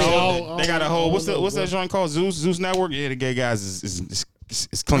frustration. They got a whole what's that joint called Zeus Network? Yeah, the gay guys is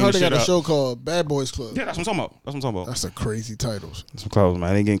cleaning I heard they got a show called Bad Boys Club. Yeah, that's what I'm talking about. That's a crazy titles. Some clothes,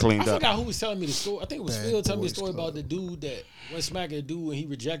 man. They ain't getting cleaned up. I forgot who was telling me the story. I think it was Phil telling me the story about the dude that went smacking a dude and he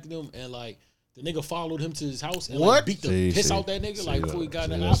rejected him and like the nigga followed him to his house and like beat the piss out that nigga like before he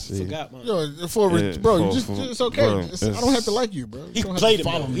got in the house. I forgot, man. Yo, it's okay. Bro, I don't have to like you, bro. He played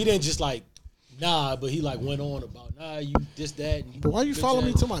him. He didn't just like. Nah, but he like went on about you this that. And but why you follow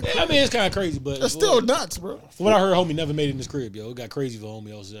me to my crib? I mean, it's kind of crazy, but it's still nuts, bro. From what I heard, homie never made it in his crib, yo. It got crazy for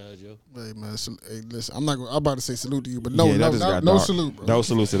homie outside, yo. Hey man, hey, listen, I'm about to say salute to you, but no salute, bro. No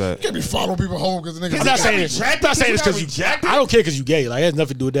salute to that. You can't be following people home because the nigga. I'm not saying this because you. I don't care because you gay. Like it has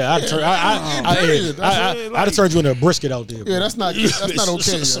nothing to do with that. I'd have turned you into a brisket out there. Yeah, that's not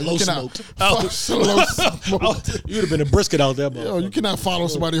okay. Slow smoked. You'd have been a brisket out there, bro. Yo, you cannot follow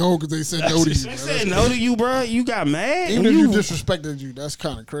somebody home because they said no to you. They said no to you, bro. You got mad. Even if you disrespected you, that's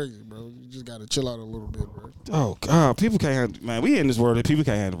kind of crazy, bro. You just gotta chill out a little bit, bro. Oh God, people can't handle. Man, we in this world that people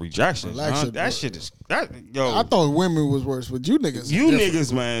can't handle rejection. That shit is yo. I thought women was worse, but you niggas. You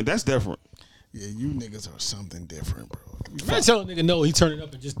niggas, man, that's different. Yeah, you niggas are something different, bro. Man, tell a nigga no, he turning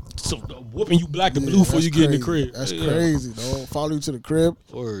up and just whooping you black and blue before you get in the crib. That's crazy, dog. Follow you to the crib.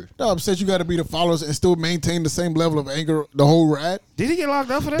 Word. No, I'm saying you got to be the followers and still maintain the same level of anger the whole ride. Did he get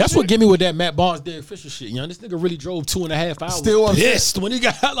locked up for that? That's what get me with that Matt Barnes, Derek Fisher shit. You know, this nigga really drove 2.5 hours. Still pissed when he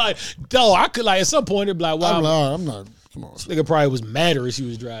got like, dog. I could like at some point it'd be like, wow, I'm not. Come on, this nigga probably was madder as he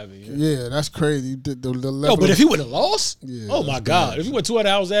was driving. Yeah, that's crazy. The level. No, but if he would have lost, oh my God, if he went 2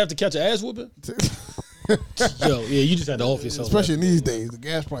 hours after to catch an ass whooping. Yo, yeah, you just had to off yourself. Especially in these days, the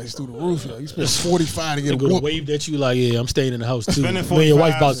gas price through the roof. Yo. You spend $45 to get a whoop. Waved at you like, yeah, I'm staying in the house too. Spending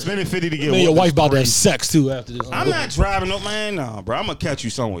 $45, spending $50 to get. Me and your wife about to have sex too after this. I'm not driving no man, nah, bro. I'm gonna catch you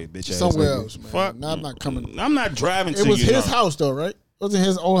somewhere, bitch. Somewhere else, man. Fuck. No, I'm not coming. I'm not driving. It was his house though, right? Wasn't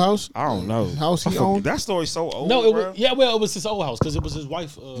his old house? I don't know. House he owned. That story's so old. No, it was his old house because it was his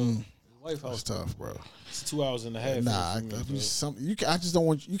wife. Wife house. It's tough, bro. It's 2 hours and a half. Nah, I just don't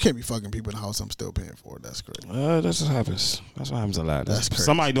want you can't be fucking people in the house I'm still paying for. That's crazy. That's what happens. That's what happens a lot. That's crazy.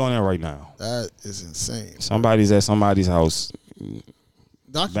 Somebody doing that right now. That is insane. Somebody's at somebody's house.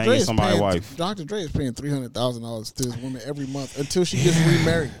 Dr. Dre is somebody's paying, wife. Dr. Dre is paying $300,000 to his woman every month until she gets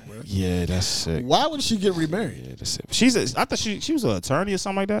remarried, bro. Yeah, that's sick. Why would she get remarried? Yeah, that's sick. I thought she was an attorney or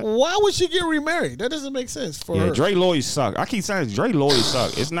something like that. Why would she get remarried? That doesn't make sense for her. Dre lawyers suck. I keep saying Dre lawyers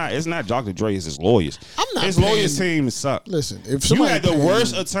suck. It's not Dr. Dre, it's his lawyers. I'm not his paying, lawyers team suck. Listen, if You somebody had the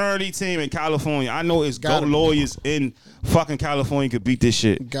worst attorney team in California. I know it's Gotta GOAT be. lawyers in fucking California could beat this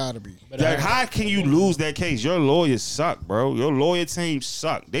shit. Gotta be. Like, how can you lose that case? Your lawyers suck, bro. Your lawyer team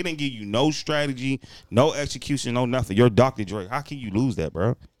suck. They didn't give you no strategy, no execution, no nothing. You're Dr. Dre. How can you lose that,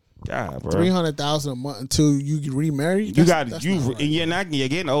 bro? God, bro. $300,000 a month until you get remarried. You're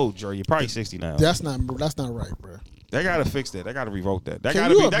getting old, Dre. You're probably 60 now. That's not right, bro. They gotta fix that. They gotta revoke that. That Can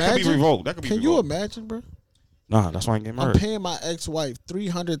could be revoked. That could be Can revoked. you imagine, bro? Nah, that's why I ain't getting I'm married. paying my ex-wife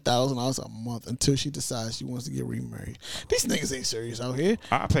 $300,000 a month until she decides she wants to get remarried. These niggas ain't serious out here.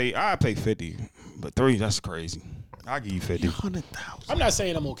 I pay 50, but 3, that's crazy. I'll give you 50. $100,000. I'm not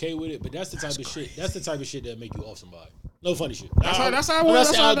saying I'm okay with it, but that's the type of shit. That's the type of shit that make you off somebody. No funny shit. That's how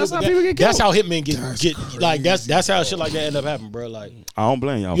people get killed. That's how hitmen get That's like crazy, that's how shit like that end up happening, bro. Like I don't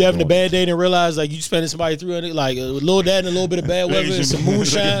blame y'all. you having a bad day and realize like you spending somebody 300, like a little that and a little bit of bad weather and some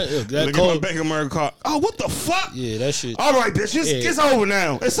moonshine. Look at my Bank of America card. Oh, what the fuck? Yeah, that shit. All right, bitch, it's over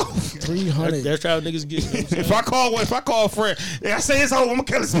now. It's over. 300. That's how niggas get. You know what I'm If I call a friend, and I say it's over, I'm gonna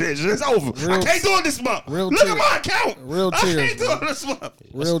kill this bitch. It's over. I can't do it this month. Look at my account. Real I tears, can't do bro. it this month.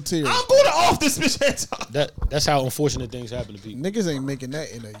 Real tears. I'm going to off this bitch head time. That's how unfortunate things happen to people. Niggas ain't making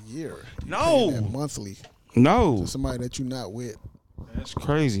that in a year. You No. paying that monthly No, to somebody that you not with that's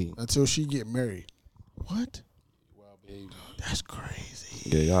crazy. until she get married. What? That's crazy.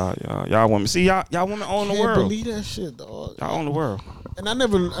 Yeah, y'all women. See, y'all women own the Can't world. believe that shit, dog. Y'all own the world. And I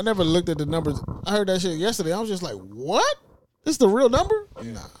never looked at the numbers. I heard that shit yesterday. I was just like, what? This the real number?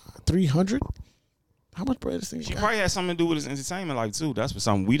 Nah, 300. How much bread this thing She got? probably has something to do with his entertainment life too. That's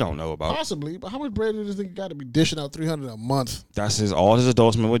something we don't know about. Possibly, but how much bread does this nigga got to be dishing out 300 a month? That's all his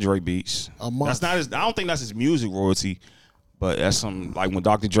endorsement with Dre Beats. A month. That's not his. I don't think that's his music royalty, but that's some like when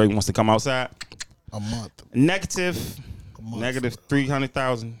Dr. Dre wants to come outside. A month. Negative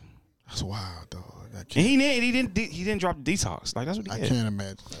 300,000. That's wild, dog. I And can't, he didn't drop the detox. Like that's what he I did. can't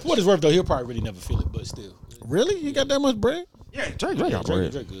imagine. For what it's worth, though, he'll probably really never feel it, but still. Really? You got that much bread? Yeah, Dre got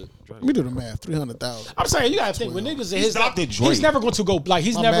Drake bread. good. Let me do the math. 300,000. I'm saying you gotta think when niggas He's his Dr. Dre. he's never going to go like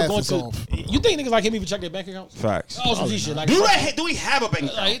he's My never math going is to. off. You think niggas like him even check their bank accounts? Facts. Oh, some G shit like Do we have a bank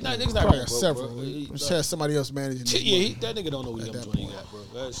account? Like, niggas not Probably broke, several. bro. Just had somebody else managing it. Yeah, that nigga don't know what much money he got, bro.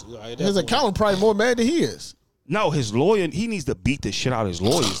 That's, at that His point. accountant probably more mad than he is. No, his lawyer. He needs to beat the shit out of his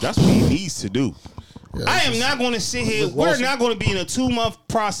lawyers. That's what he needs to do. Yeah, I am not going to sit here. We're not going to be in a 2-month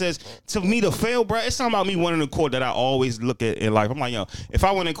process to me to fail, bro. It's something about me winning in court that I always look at in life. I'm like, yo, if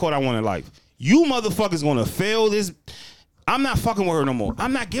I win in court, I win in life. You motherfuckers going to fail this. I'm not fucking with her no more.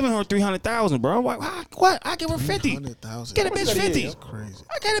 I'm not giving her 300,000, bro. What? I give her 50. 300,000. Get a bitch 50. That's crazy.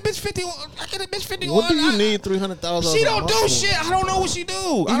 I get a bitch 50. I get a bitch 50. What do you need 300,000? She don't do shit. I don't know what she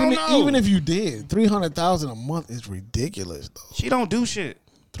do. I don't know. Even if you did, 300,000 a month is ridiculous, though. She don't do shit.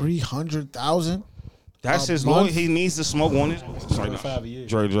 300,000. That's A his month? lawyer. He needs to smoke one. Sorry, no. 3.5 a year.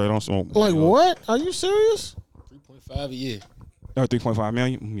 Dre don't smoke. Like what? Are you serious? 3.5 a year. 3.5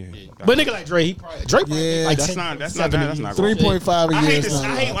 million. Yeah. But nigga like Dre, Drake Yeah, like That's 10, not 70. gonna 3.5 a I year. hate is this.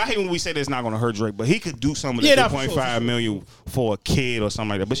 not I a lot. hate when we say that it's not gonna hurt Drake, but he could do some of the Yeah, nah, for sure, 3.5 million for a kid or something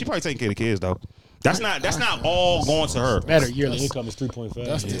like that. But she probably taking care of the kids though. That's not all going to her. Matter yearly income is 3.5.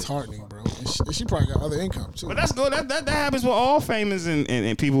 That's disheartening, bro. And she probably got other income too. But that's good. That happens with all famous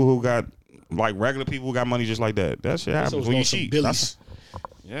and people who got like regular people who got money just like that. That shit happens when you cheat.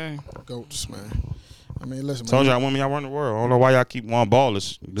 Yeah. Goats, man. I mean, listen, Told man. y'all women, y'all run the world. I don't know why y'all keep one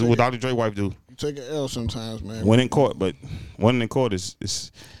ballers. Do what Dr. Dre wife do. You take an L sometimes, man. Win in court, but winning in court is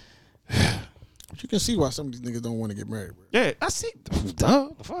You can see why some of these niggas don't want to get married, bro. yeah. I see. Duh.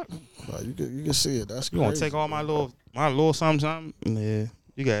 The fuck. Like, you can see it. That's You crazy. want to take all my little something? Yeah.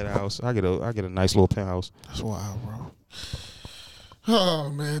 You got a house. I get a nice little penthouse. That's wild, bro. Oh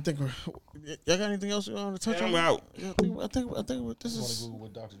man, I think y'all got anything else you want to touch on? I'm out. Yeah, I think this is.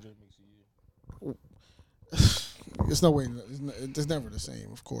 What Dr. Dre makes a year. It's no way. It's never the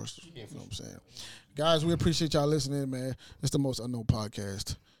same, of course. You know what I'm saying, guys. We appreciate y'all listening, man. It's the most unknown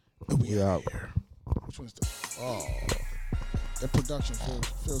podcast. And we out here. Which one's the? Oh, that production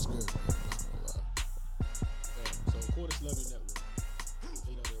feels good. Man. I'm not gonna lie. So Quarter Celebrity Network.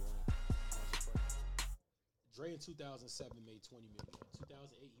 They know they're wrong. Dre in 2007 made 20 million.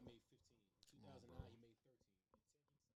 2008 he made 50.